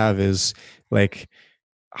people have is like,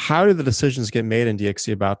 how do the decisions get made in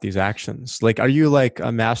DXC about these actions? Like, are you like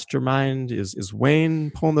a mastermind? Is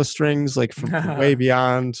Wayne pulling the strings like from way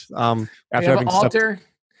beyond? we After have an having stepped. altar.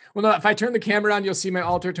 Well, no, if I turn the camera on, you'll see my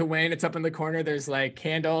altar to Wayne. It's up in the corner. There's like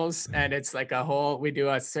candles, and it's like we do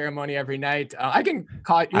a ceremony every night. I can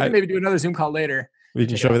call. You can I maybe do another Zoom call later We and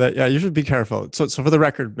can check it show you out. that. Yeah, you should be careful. So for the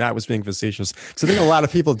record, Matt was being facetious. So I think a lot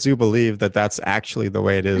of people do believe that that's actually the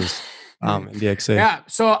way it is in DXC. Yeah.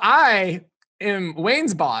 So I am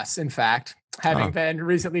Wayne's boss, in fact, having Oh, been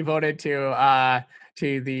recently voted to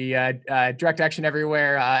the Direct Action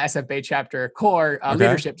Everywhere SFA chapter core okay.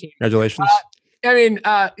 leadership team. Congratulations.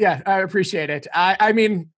 Yeah, I appreciate it. I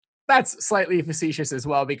mean, that's slightly facetious as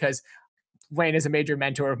well, because Wayne is a major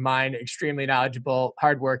mentor of mine, extremely knowledgeable,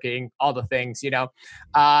 hardworking, all the things, in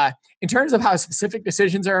terms of how specific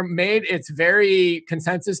decisions are made, it's very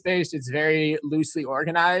consensus based. It's very loosely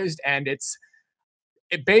organized, and it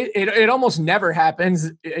almost never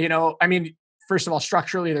happens. I mean, first of all,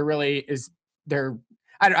 structurally, there really is there.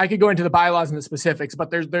 I could go into the bylaws and the specifics,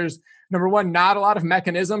 but there's number one, not a lot of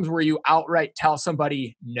mechanisms where you outright tell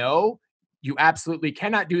somebody no, you absolutely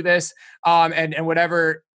cannot do this, and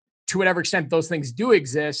whatever, to whatever extent those things do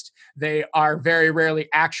exist, they are very rarely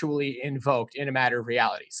actually invoked in a matter of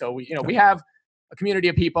reality. So we have a community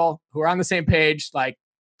of people who are on the same page. Like,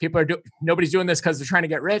 nobody's doing this because they're trying to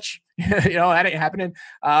get rich. That ain't happening.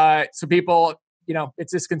 So people,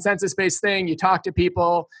 it's this consensus based thing. You talk to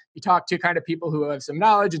people, you talk to kind of people who have some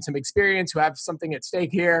knowledge and some experience, who have something at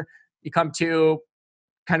stake here. You come to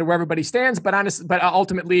kind of where everybody stands, but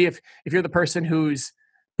ultimately, if you're the person who's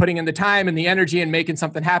putting in the time and the energy and making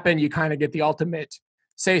something happen, you kind of get the ultimate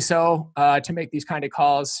say so to make these kind of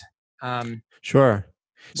calls. Sure.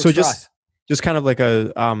 So Works for us. just kind of like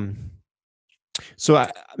a so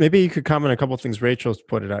maybe you could comment on a couple of things Rachel's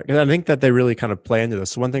put it out, because I think that they really kind of play into this.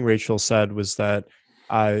 So one thing Rachel said was that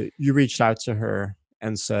you reached out to her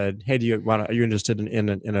and said, "Hey, are you interested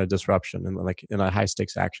in a disruption and like in a high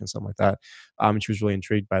stakes action, something like that?" She was really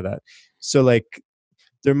intrigued by that. So like,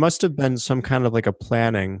 there must have been some kind of like a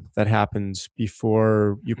planning that happened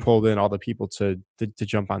before you pulled in all the people to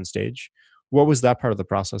jump on stage. What was that part of the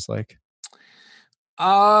process like?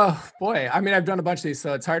 Boy, I mean, I've done a bunch of these,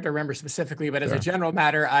 so it's hard to remember specifically, but as a Sure. general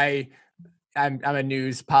matter, I'm a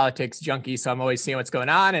news politics junkie, so I'm always seeing what's going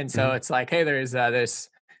on. And so Hmm. it's like, hey, there's this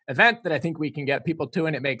event that I think we can get people to,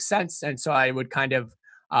 and it makes sense. And so I would kind of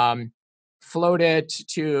float it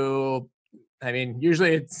to, I mean,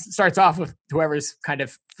 usually it starts off with whoever's kind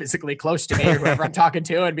of physically close to me or whoever I'm talking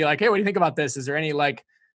to, and be like, hey, what do you think about this? Is there any like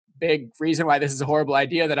big reason why this is a horrible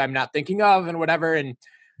idea that I'm not thinking of, and whatever? And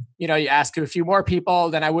you ask a few more people,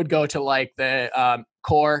 then I would go to like the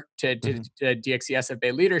core to DXCSF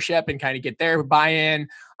Bay leadership and kind of get their buy-in.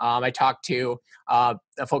 I talked to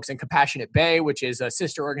the folks in Compassionate Bay, which is a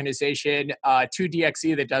sister organization to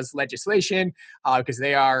DXC that does legislation, because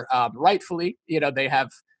they are rightfully,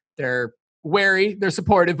 they're wary, they're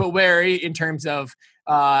supportive, but wary in terms of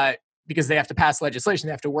because they have to pass legislation,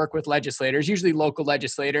 they have to work with legislators, usually local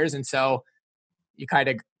legislators, and so you kind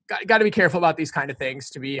of got to be careful about these kind of things.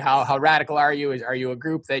 To be how radical are you? Are you a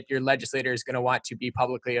group that your legislator is going to want to be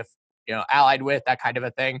publicly, allied with, that kind of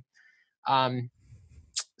a thing? So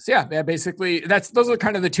yeah, basically those are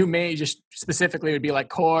kind of the two main. Just specifically would be like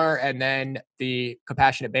core, and then the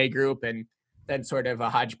Compassionate Bay group, and then sort of a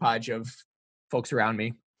hodgepodge of folks around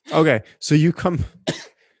me. Okay, so you come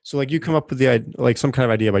up with the some kind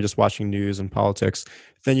of idea by just watching news and politics.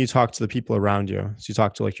 Then you talk to the people around you. So you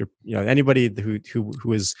talk to anybody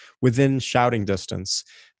who is within shouting distance,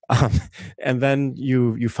 and then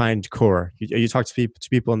you find core. You talk to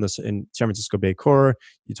people in San Francisco Bay core.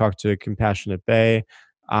 You talk to Compassionate Bay,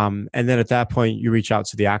 and then at that point you reach out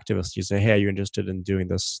to the activists. You say, "Hey, are you interested in doing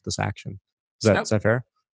this action?" Is that fair?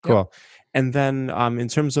 Cool. Yep. And then in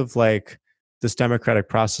terms of this democratic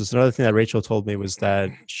process, another thing that Rachel told me was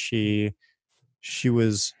that she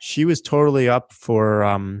was totally up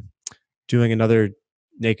for doing another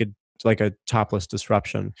naked, a topless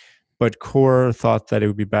disruption, but core thought that it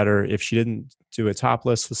would be better if she didn't do it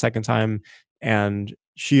topless the second time, and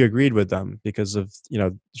she agreed with them because of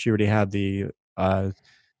she already had the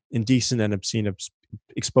indecent and obscene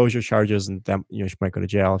exposure charges, and that she might go to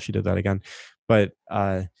jail if she did that again. But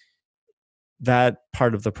that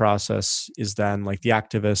part of the process is then the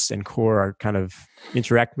activists and core are kind of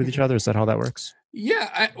interact with each other. Is that how that works?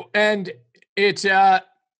 Yeah. And it's, and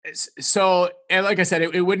like I said,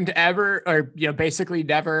 it wouldn't ever, or, basically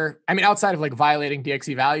never, I mean, outside of violating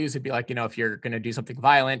DXC values, it'd be if you're going to do something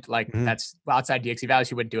violent, that's outside DXC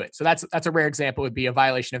values, you wouldn't do it. So that's a rare example, would be a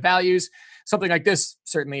violation of values. Something like this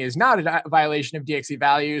certainly is not a violation of DXC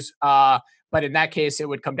values. But in that case, it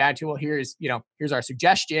would come down to, well, here's our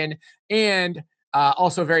suggestion. And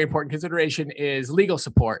also a very important consideration is legal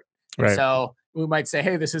support. Right. So we might say,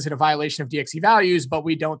 hey, this isn't a violation of DXC values, but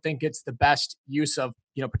we don't think it's the best use of,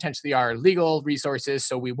 potentially our legal resources.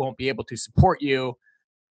 So we won't be able to support you,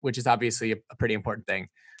 which is obviously a pretty important thing.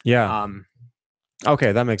 Yeah.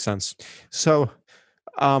 Okay. That makes sense. So,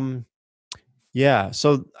 So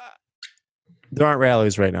there aren't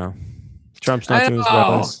rallies right now. Trump's not doing his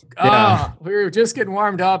rallies. Yeah. We were just getting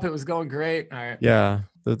warmed up. It was going great. All right. Yeah.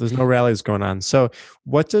 There's no rallies going on. So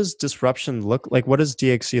what does disruption look like? What does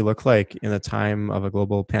DXC look like in a time of a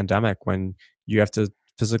global pandemic when you have to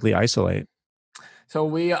physically isolate? So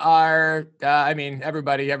we are,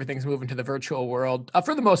 everything's moving to the virtual world.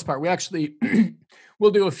 For the most part, we actually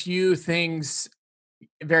will do a few things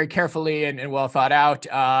very carefully and well thought out.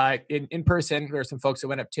 In person, there were some folks that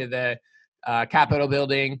went up to the Capitol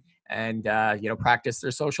building and practice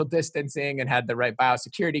their social distancing and had the right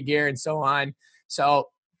biosecurity gear and so on. So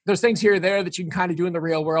there's things here or there that you can kind of do in the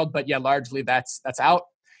real world, but yeah, largely that's out.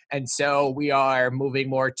 And so we are moving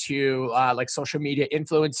more to social media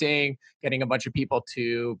influencing, getting a bunch of people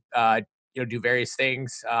to do various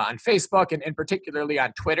things on Facebook and particularly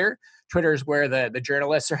on Twitter. Twitter is where the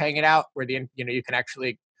journalists are hanging out, where you can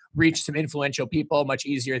actually reach some influential people much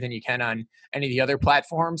easier than you can on any of the other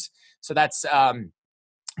platforms. So that's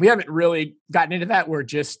we haven't really gotten into that. We're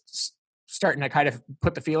just starting to kind of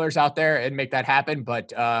put the feelers out there and make that happen. But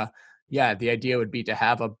the idea would be to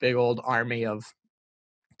have a big old army of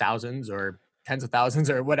thousands or tens of thousands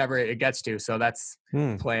or whatever it gets to. So that's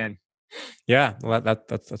the plan. Yeah, well,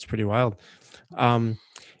 that's pretty wild. And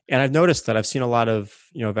I've noticed that I've seen a lot of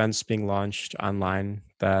events being launched online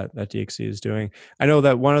that DXC is doing. I know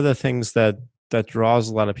that one of the things that draws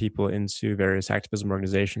a lot of people into various activism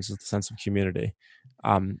organizations is the sense of community.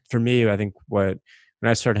 For me, I think when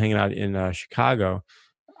I started hanging out in Chicago,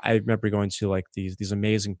 I remember going to these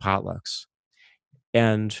amazing potlucks.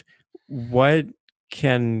 And what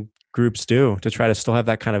can groups do to try to still have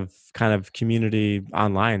that kind of community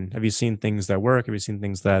online? Have you seen things that work? Have you seen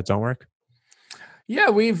things that don't work? Yeah,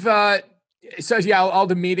 we've all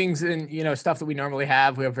the meetings and stuff that we normally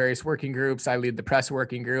have. We have various working groups. I lead the press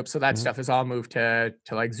working group, so that stuff has all moved to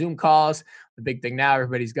Zoom calls. The big thing now,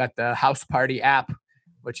 everybody's got the House Party app,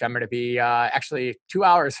 which I'm going to be actually 2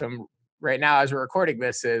 hours from right now as we're recording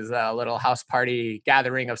this is a little house party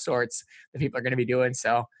gathering of sorts that people are going to be doing.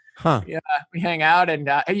 So yeah, we hang out and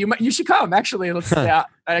hey, you should come actually. Let's I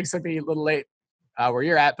guess I'd be a little late where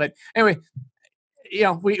you're at, but anyway,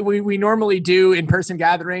 we normally do in-person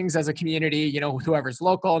gatherings as a community, whoever's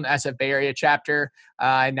local in the SF Bay Area chapter.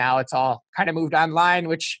 And now it's all kind of moved online,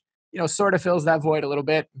 which sort of fills that void a little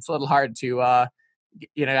bit. It's a little hard to, got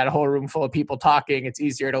a whole room full of people talking. It's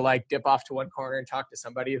easier to like dip off to one corner and talk to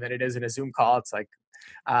somebody than it is in a Zoom call. It's like,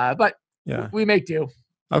 but Yeah. we make do.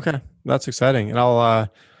 Okay, that's exciting, and I'll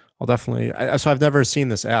definitely. So I've never seen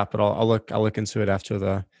this app, but I'll look into it after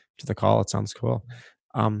the call. It sounds cool.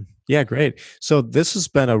 Yeah, great. So this has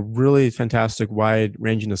been a really fantastic, wide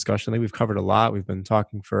ranging discussion. I think we've covered a lot. We've been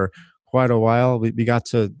talking for quite a while. We got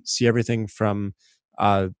to see everything from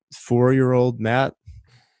 4-year-old Matt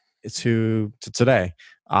to today,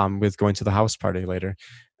 with going to the house party later.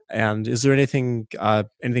 And is there anything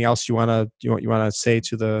else you wanna say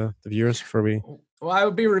to the viewers before we? Well, I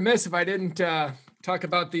would be remiss if I didn't talk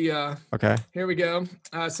about the. Okay. Here we go.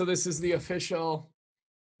 So this is the official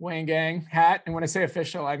Wayne Gang hat, and when I say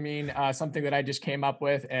official, I mean something that I just came up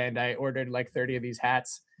with, and I ordered like 30 of these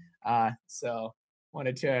hats. So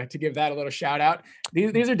wanted to give that a little shout out.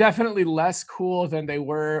 These are definitely less cool than they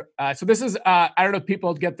were. So this is I don't know if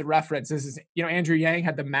people get the reference. This is Andrew Yang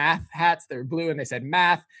had the math hats. They're blue and they said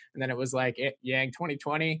math, and then it was like Yang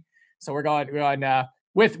 2020. So we're going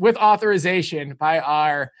with authorization by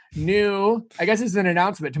our new, I guess it's an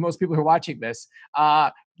announcement to most people who are watching this,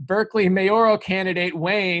 Berkeley mayoral candidate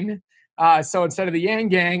Wayne. So instead of the Yang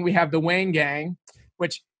Gang, we have the Wayne Gang,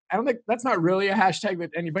 which I don't think that's not really a hashtag that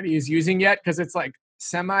anybody is using yet because it's like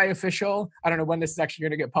semi-official. I don't know when this is actually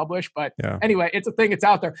going to get published, but anyway, it's a thing. It's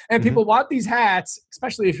out there, and people want these hats,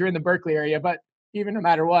 especially if you're in the Berkeley area. But even no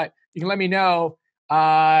matter what, you can let me know.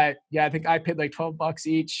 I think I paid like $12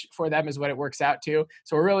 each for them is what it works out to.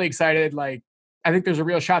 So we're really excited. Like, I think there's a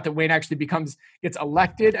real shot that Wayne actually gets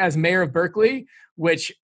elected as mayor of Berkeley,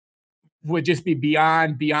 which would just be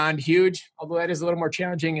beyond huge. Although that is a little more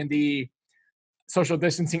challenging in the social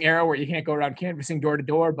distancing era where you can't go around canvassing door to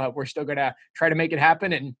door, but we're still going to try to make it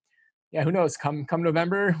happen. And yeah, who knows, come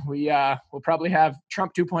November, we'll probably have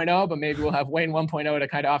Trump 2.0, but maybe we'll have Wayne 1.0 to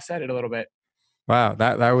kind of offset it a little bit. Wow,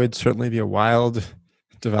 that would certainly be a wild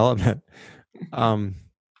development.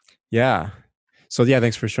 Yeah. So yeah,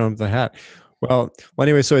 thanks for showing the hat. Well,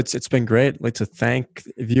 anyway, so it's been great. I'd like to thank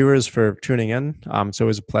viewers for tuning in. It's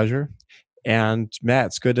always a pleasure. And Matt,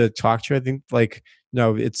 it's good to talk to you. I think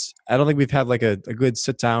I don't think we've had like a good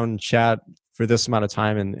sit down chat for this amount of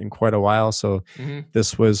time in quite a while. So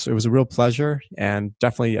it was a real pleasure and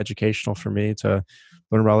definitely educational for me to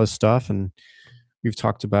learn about all this stuff. And we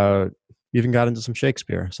even got into some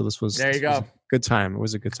Shakespeare. So there you go. Was a good time. It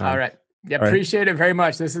was a good time. All right. Yeah. Appreciate it very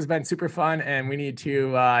much. This has been super fun and we need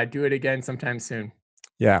to do it again sometime soon.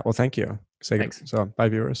 Yeah. Well, thank you. Thanks. So bye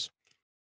viewers.